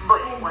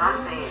 But what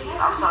I'm saying,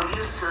 I'm so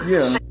used to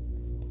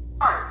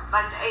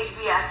like the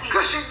HBIC.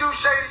 Cause she do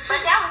shady shit.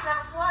 But that was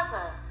never towards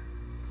her.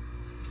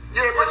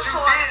 Yeah, but you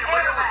did it, but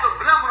it was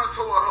subliminal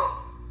toward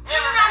her. It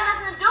didn't have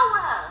nothing to do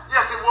with her.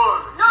 Yes, it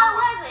was. No, it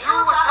wasn't. It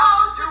was the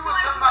whole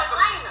situation with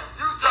Lena.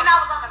 And I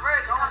was on the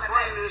verge of coming back.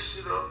 Bring this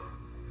shit up.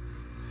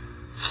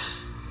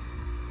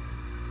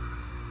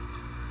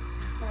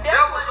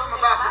 There was something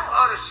about some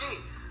other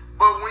shit.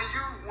 But when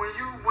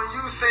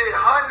you said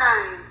her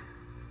name,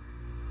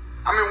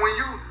 I mean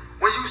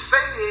when you say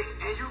it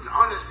and you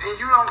understand,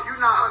 you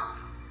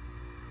not.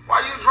 Why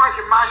you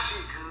drinking my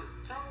shit, cuz?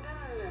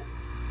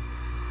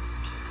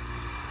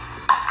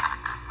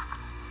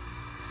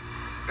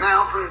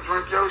 Now I'm finna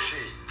drink your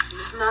shit.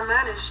 It's not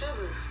mad at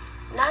sugar.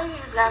 Now you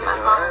just got my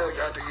phone. I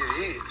got to get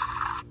hit.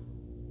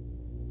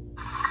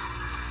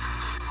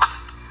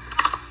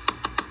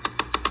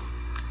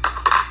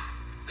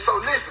 So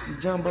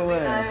listen. Jumbo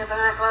ass.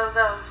 Behind closed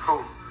doors.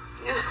 Who?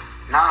 You.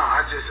 Nah,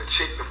 I just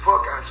check the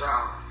fuck out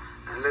y'all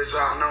and let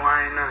y'all know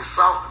I ain't nothing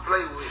soft to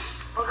play with.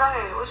 Well, go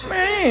ahead. What you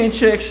Man, I ain't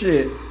check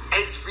shit.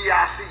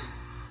 HBIC.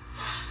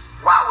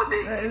 Why would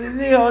they even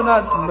They all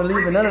not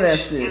believing none of that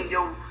shit. in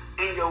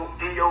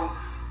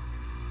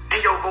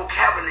your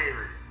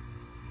vocabulary?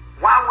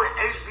 Why would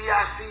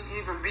HBIC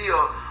even be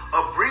a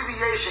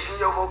abbreviation in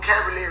your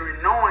vocabulary,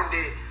 knowing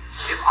that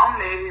if I'm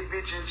the head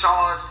bitch in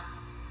charge,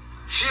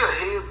 she a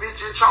head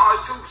bitch in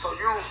charge too? So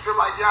you don't feel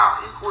like y'all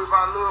equal if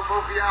I love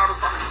both of y'all or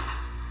something?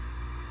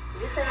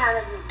 This ain't had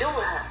nothing to do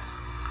with her.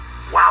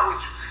 Why would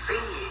you say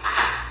it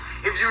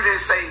if you didn't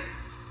say,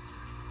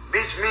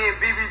 bitch, me and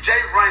BBJ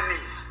run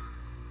this?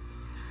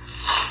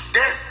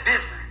 That's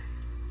different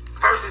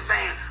versus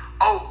saying,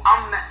 oh,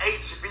 I'm the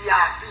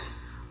HBIC.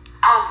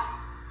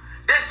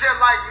 That's just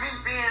like me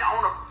being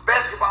on a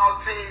basketball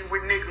team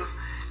with niggas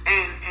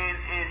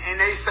and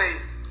they say,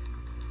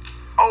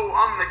 oh,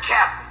 I'm the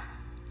captain,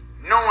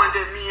 knowing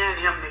that me and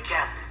him the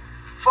captain.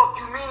 Fuck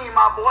you mean,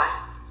 my boy?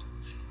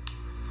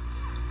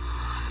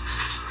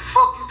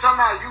 Fuck you talking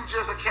about you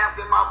just a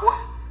captain, my boy?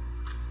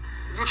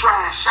 You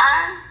try and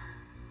shine?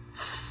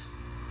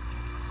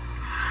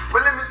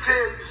 But let me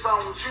tell you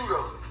something with you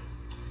though.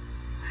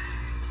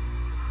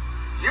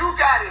 You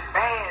got it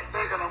bad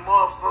thinking a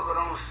motherfucker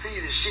don't see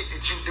the shit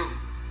that you do.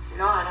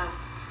 No, I don't.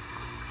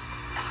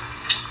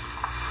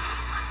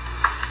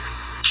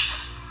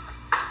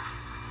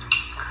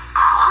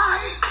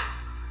 Alright.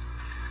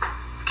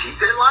 Keep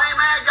that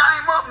lame ass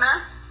game up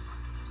now.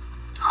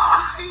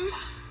 Alright.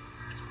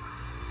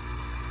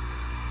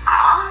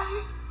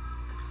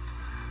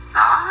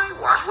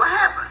 Watch what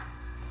happened.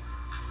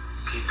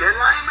 Keep that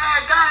lame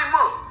ass game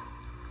up.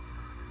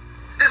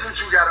 This is what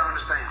you gotta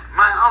understand.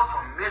 Man, I'm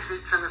from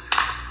Memphis, Tennessee.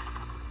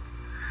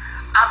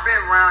 I've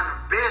been around the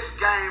best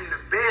game,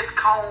 the best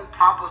cone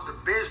poppers, the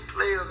best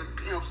players and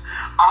pimps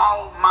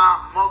all my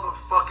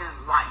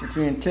motherfucking life. If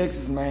you're in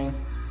Texas, man.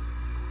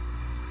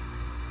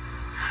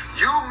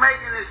 You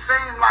making it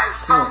seem like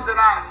something that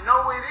I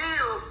know it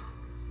is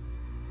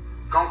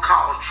gonna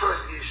cause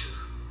trust issues.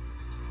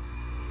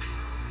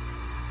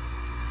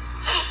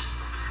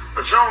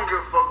 But you don't give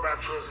a fuck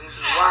about trust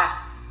issues. Why?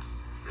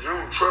 Because you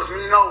don't trust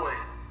me no way.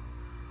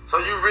 So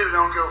you really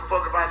don't give a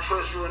fuck if I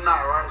trust you or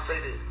not, right? Say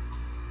that.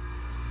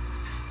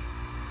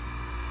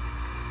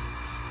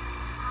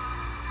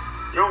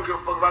 You don't give a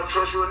fuck if I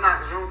trust you or not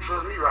because you don't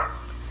trust me, right?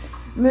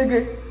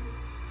 Nigga,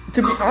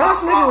 to be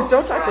honest, nigga, with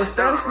your type of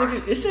status,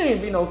 nigga, it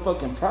shouldn't be no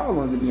fucking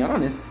problems, to be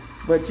honest.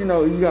 But, you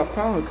know, you got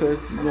problems because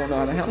you don't know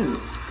how to handle it.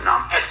 No,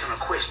 I'm asking a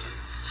question.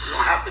 You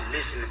don't have to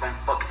listen if I'm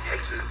fucking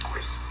asking a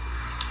question.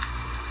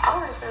 I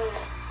want to say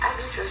that I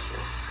do trust you,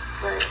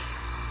 but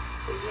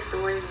it's just the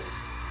way that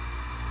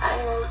I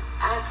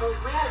told you,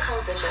 we had a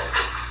conversation.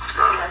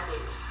 What did I say?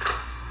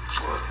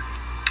 What?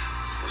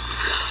 What's you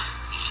say?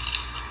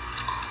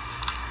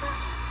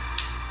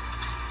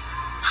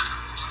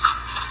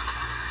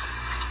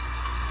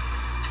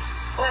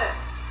 What?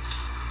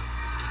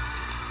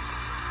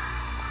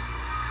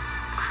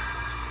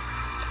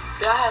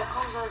 Y'all had a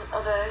conversation the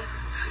other day.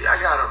 See, I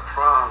got a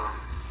problem.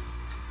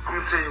 I'm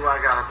gonna tell you what I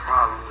got a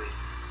problem with.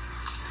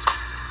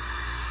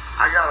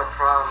 I got a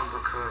problem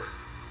because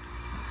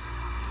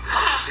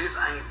this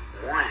ain't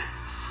one.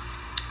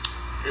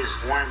 It's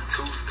 1,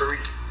 2, 3.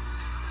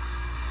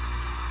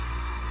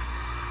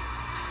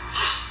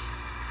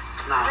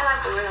 Nah,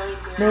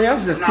 Man, y'all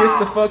should just kiss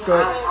the fuck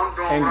up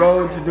and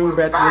go to do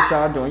back to what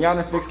y'all doing. Y'all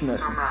done fix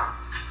nothing.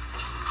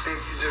 Think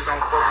you just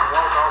gonna fucking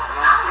walk off and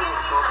I'm gonna give a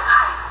fuck.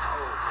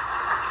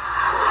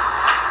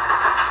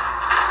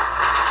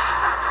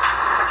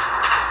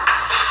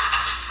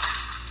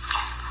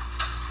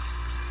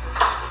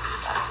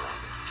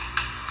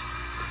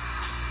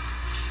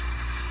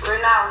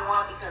 We're not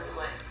one because of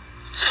what?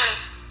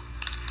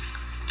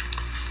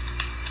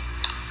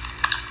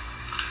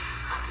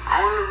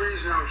 Only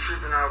reason I'm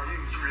tripping off you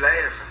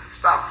laughing.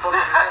 Stop fucking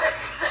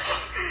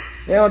laughing.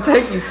 They don't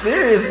take you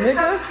serious,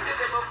 nigga.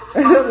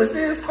 The shit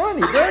is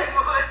funny, bro.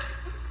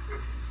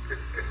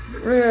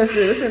 Real that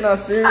shit. This shit not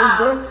serious,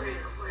 bro.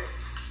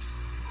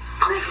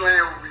 Quit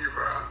playing with me,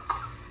 bro.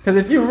 Cause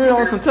if you real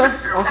on some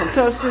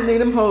tough shit, nigga,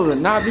 them hoes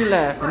would not be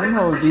laughing. Them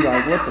hoes be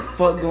like, what the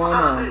fuck going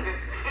on?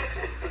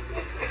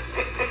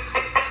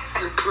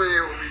 Quit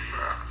playing with me,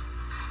 bro.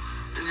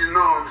 And you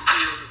know I'm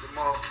serious as a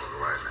motherfucker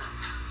right now.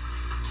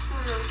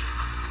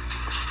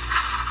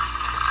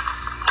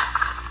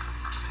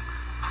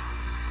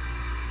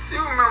 You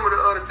remember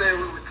the other day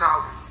we were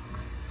talking,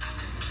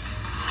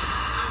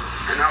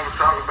 and I was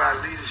talking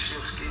about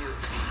leadership skills.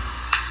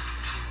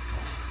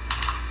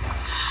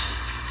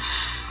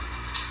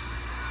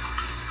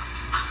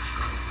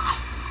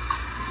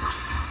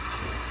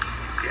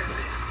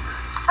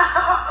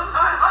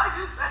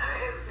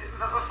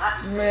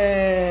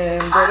 Man,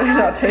 bro, they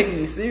not taking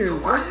you serious, So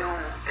bro. why you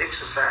don't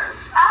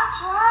exercise it? I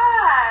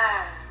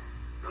tried.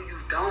 No, you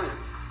don't.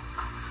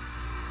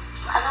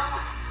 I don't.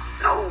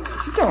 No.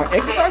 You talking about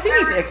exercise? You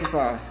need to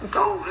exercise.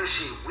 No, that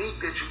shit weak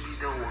that you be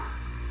doing.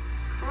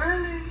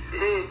 Really?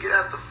 Yeah, get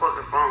out the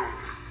fucking phone.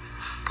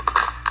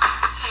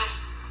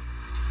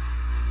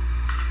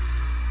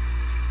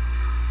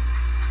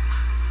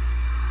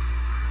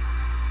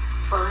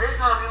 But this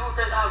time you don't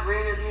think I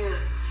really did.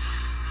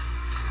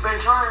 Been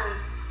trying.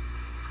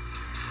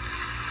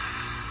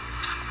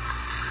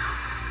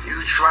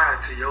 You try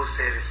to your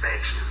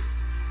satisfaction.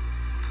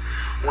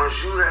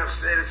 Once you have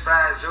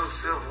satisfied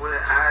yourself with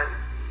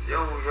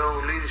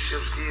your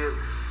leadership skills,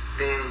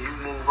 then you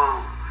move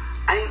on.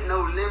 Ain't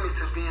no limit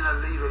to being a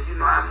leader. You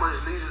know how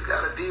much leaders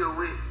gotta deal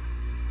with.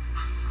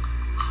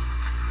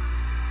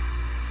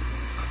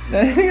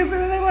 That nigga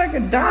said they like a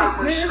How dog,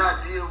 much should man.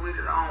 I deal with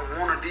that I don't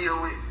wanna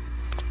deal with?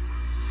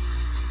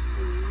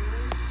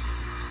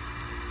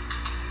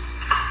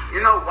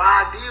 You know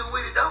why I deal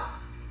with it though?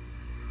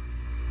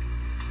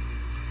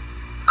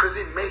 Cause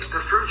it makes the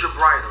future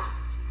brighter.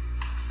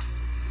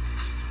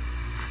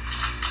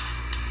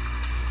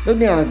 Let's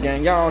be honest,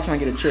 gang. Y'all all trying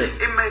to get a check.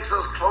 It makes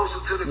us closer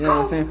to the You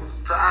know what I'm goals, saying?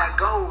 to our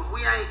goals.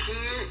 We ain't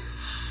kids.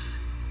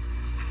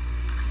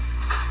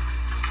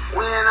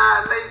 We in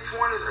our late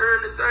 20s,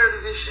 early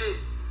 30s and shit.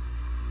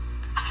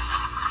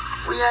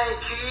 We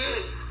ain't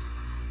kids.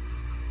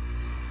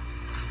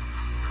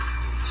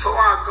 So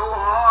I go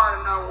hard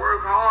and I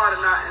work hard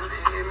and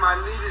my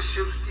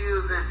leadership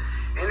skills and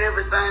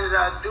everything that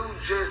I do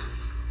just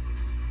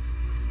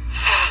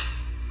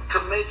to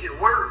make it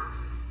work.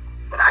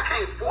 But I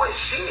can't force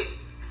shit.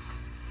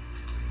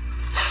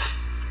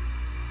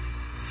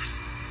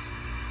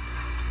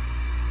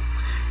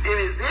 And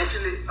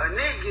eventually, a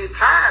nigga get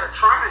tired of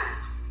trying.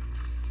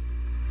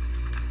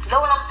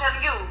 Know what I'm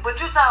telling you? But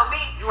you told me.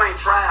 You ain't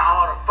trying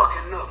hard or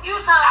fucking enough. You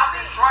told I've me.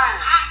 been trying.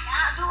 I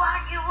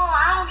give up?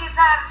 I don't get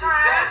tired of trying.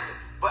 Exactly.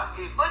 But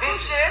But you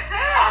just said.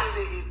 I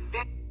said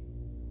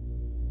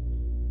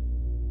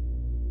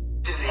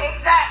eventually.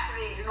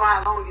 Exactly. You know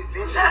how long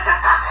eventually?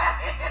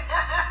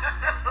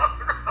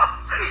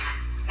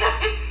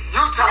 You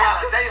talking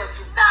about a day or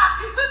two. Don't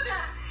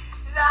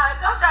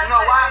try to You know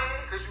say why?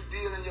 that. Because you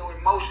deal in your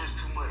emotions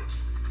too much.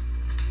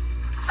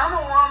 I'm a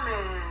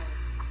woman.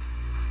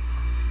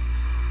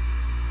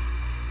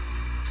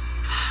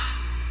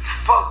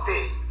 Fuck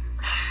that.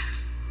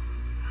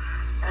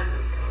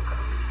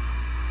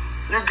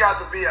 You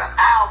got to be an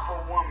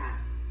alpha woman.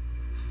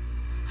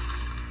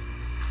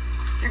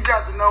 You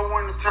got to know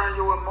when to turn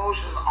your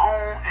emotions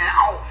on and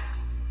off.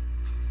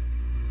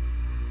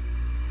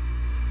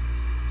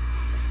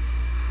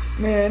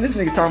 Man, this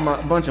nigga talking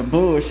about a bunch of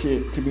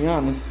bullshit, to be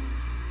honest.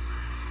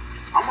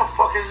 I'm a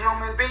fucking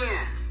human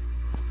being.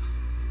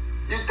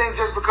 You think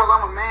just because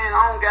I'm a man,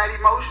 I don't got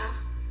emotions?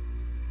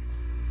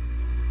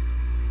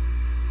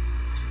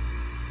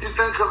 You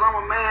think because I'm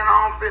a man,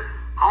 I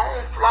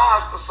don't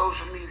flash for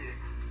social media.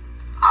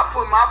 I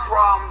put my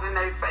problems in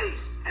their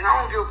face, and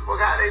I don't give a fuck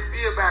how they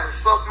feel about it.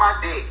 Suck my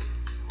dick.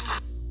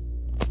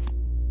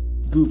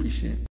 Goofy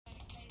shit.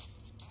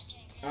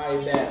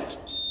 Alright, that.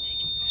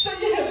 So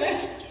yeah, man.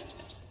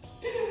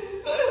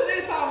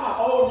 They talking about,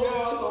 oh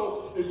yeah,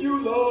 so if you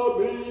love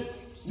me,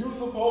 you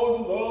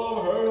supposed to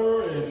love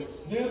her, and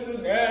this and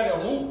that,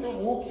 and whoop the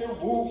whoop the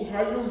whoop.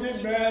 How you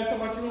get mad,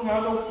 talking about you don't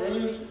have no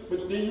feelings,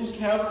 but then you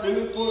have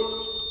feelings for.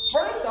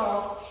 First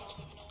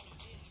off,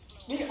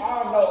 we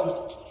all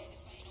know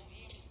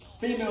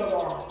females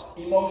are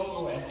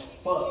emotional as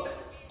fuck.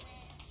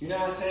 You know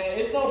what I'm saying?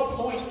 It's no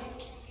point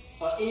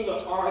of even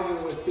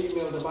arguing with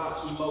females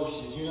about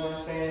emotions. You know what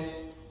I'm saying?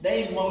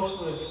 They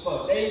emotional as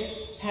fuck. They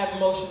have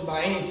emotion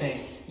by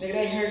anything. Nigga,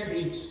 they heard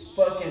me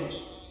fucking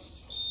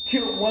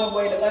tilt one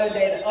way the other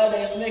day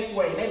it's the next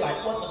way. They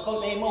like, what the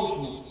fuck, they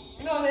emotional.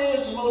 You know what I'm saying?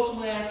 It's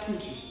emotional ass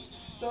creatures.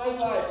 So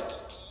it's like,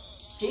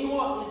 he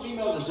wants this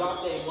female to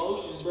drop their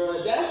emotions,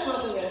 bro. That's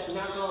something that's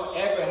not gonna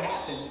ever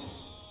happen.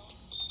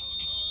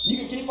 You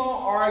can keep on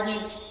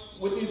arguing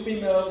with these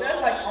females.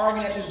 That's like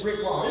arguing at this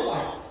brick wall. It's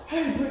like,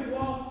 hey, brick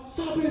wall,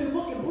 stop being a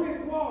fucking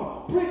brick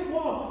wall. Brick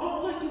wall, I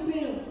don't like you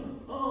being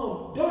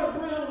dark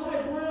brown,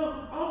 light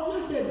brown. I don't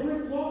like that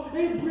brick wall.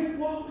 Hey, brick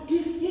wall,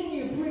 get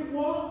skinny, brick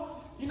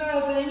wall. You know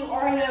what I'm saying? You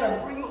arguing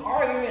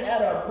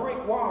at a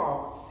brick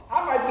wall.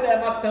 I might put that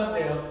in my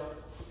thumbnail.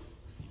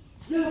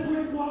 Yeah,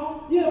 brick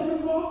wall. Yeah,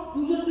 brick wall.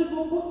 You just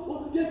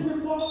yeah,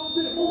 brick wall.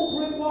 Big old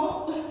brick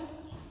wall.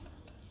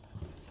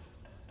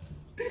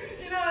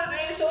 You know what I'm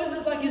saying? So it's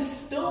just like it's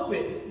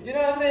stupid. You know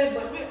what I'm saying?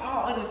 But we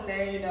all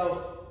understand, you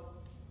know,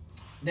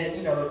 that,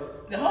 you know,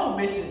 the whole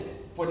mission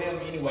for them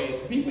anyway,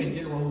 for people in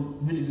general who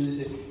really do this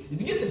shit, is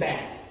to get the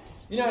bag.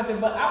 You know what I'm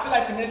saying? But I feel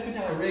like FINESSE2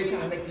 kind of really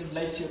trying to make this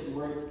relationship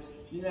work.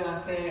 You know what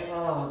I'm saying?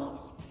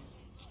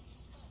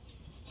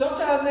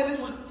 Sometimes, man, this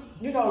was,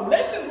 you know,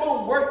 relationships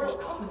won't work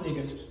without the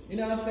nigga. You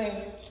know what I'm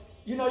saying?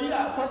 You know,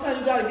 sometimes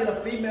you gotta get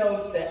a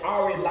females that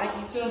already like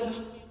each other,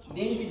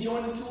 then you can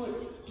join into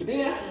it. But then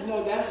that's, you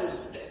know, that's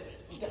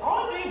the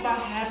only thing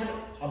about having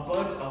a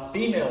bunch of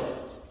females,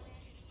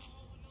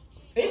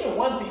 even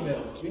one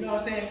female, you know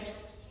what I'm saying,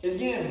 is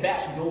getting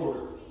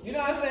backdoored. You know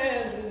what I'm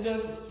saying? It's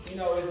just, you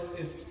know,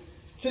 it's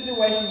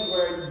situations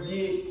where you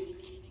get,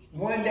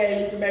 one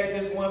day you can make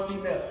this one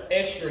female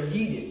extra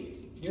heated.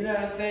 You know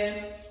what I'm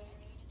saying?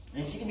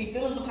 And she can be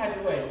feeling some type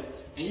of way.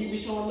 And you be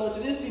showing love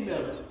to this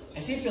female.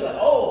 And she feel like,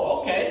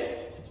 oh,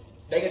 okay.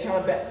 They can try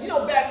to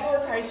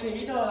backdoor type shit,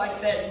 you know,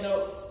 like that, you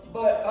know.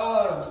 But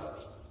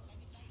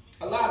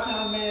a lot of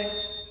times, man,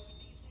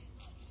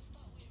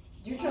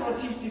 you trying to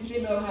teach these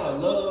females how to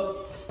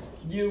love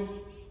you,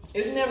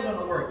 it's never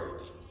gonna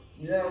work.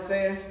 You know what I'm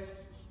saying?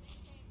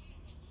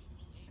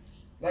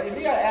 Like, if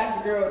you gotta ask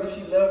a girl, does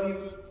she love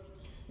you?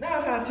 9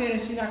 times out of 10,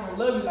 she's not gonna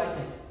love you like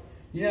that.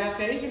 You know what I'm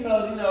saying? These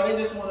females, you know,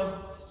 they just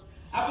wanna,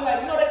 I feel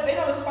like, you know, they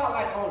know the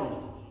spotlight on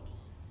them.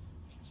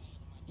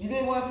 You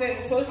didn't want to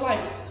say, so it's like,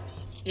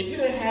 if you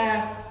didn't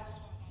have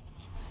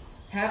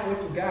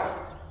what you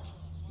got,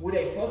 would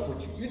they fuck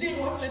with you? You didn't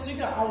want to say, so you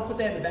gotta always put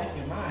that in the back of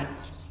your mind.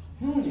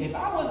 If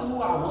I wasn't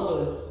who I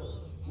was,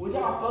 would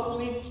y'all fuck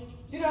with me?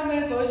 You know what I'm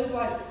saying? So it's just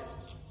like,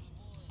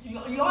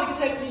 you only can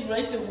take these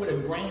relationships with a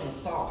grain of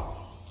salt.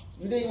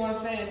 You dig what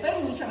I'm saying?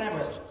 Especially when you're trying to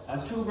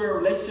have a two-girl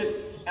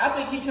relationship. I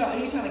think he's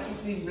trying to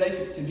keep these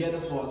relationships together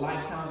for a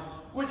lifetime,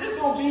 which is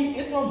gonna be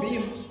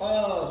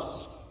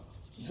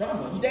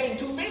drama. You dating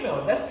 2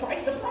 females, that's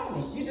twice the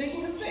problem. You dig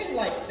what I'm saying?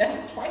 Like,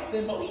 that's twice the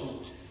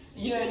emotions.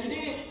 You know, you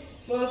did.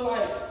 So it's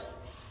like,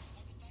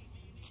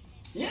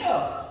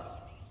 yeah.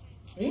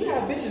 When you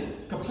have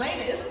bitches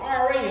complaining, it's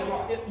already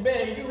hard.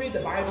 Man, if you read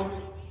the Bible,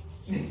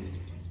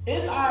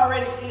 it's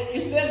already,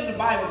 it says in the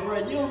Bible,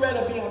 bro, you'd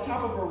rather be on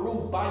top of a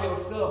roof by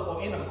yourself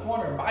or in a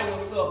corner by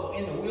yourself or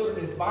in the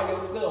wilderness by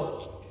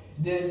yourself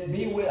than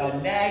be with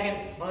a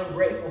nagging,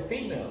 ungrateful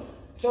female.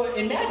 So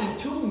imagine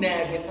 2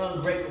 nagging,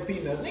 ungrateful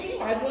females. Nigga, you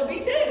might as well be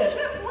dead at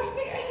that point.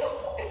 Nigga, ain't no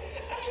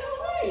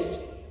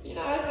way. You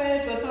know what I'm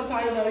saying? So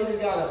sometimes, you know, you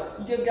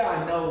just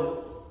gotta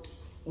know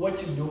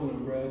what you're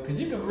doing, bro. Because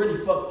you can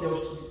really fuck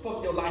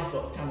your life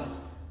up trying to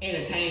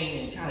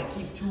entertain and trying to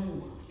keep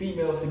 2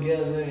 females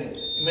together and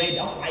they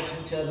don't like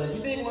each other.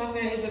 You think what I'm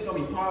saying? It's just gonna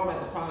be problem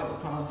after problem after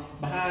problem.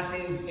 Behind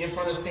scenes, in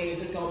front of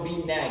scenes, it's gonna be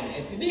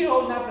nagging. If these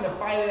hoes not gonna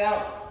fight it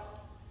out,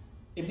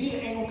 if these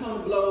ain't gonna come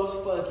to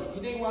blows, fuck it.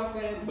 You think what I'm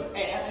saying? But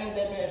hey, at the end of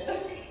that, man,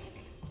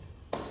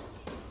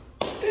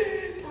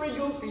 3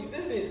 goofies.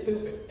 This shit's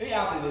stupid. We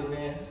out of this,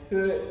 man.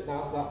 Hood,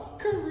 non-stop.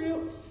 Come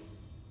real.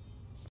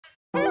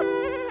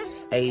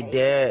 Hey,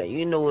 Dad,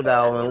 you know,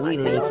 dog, when we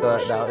link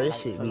up, dog,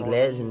 this shit be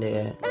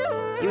legendary.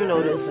 You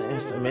know this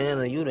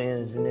instrumental, you the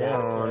engineer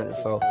on it,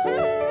 so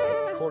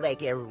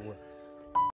Kodak everywhere.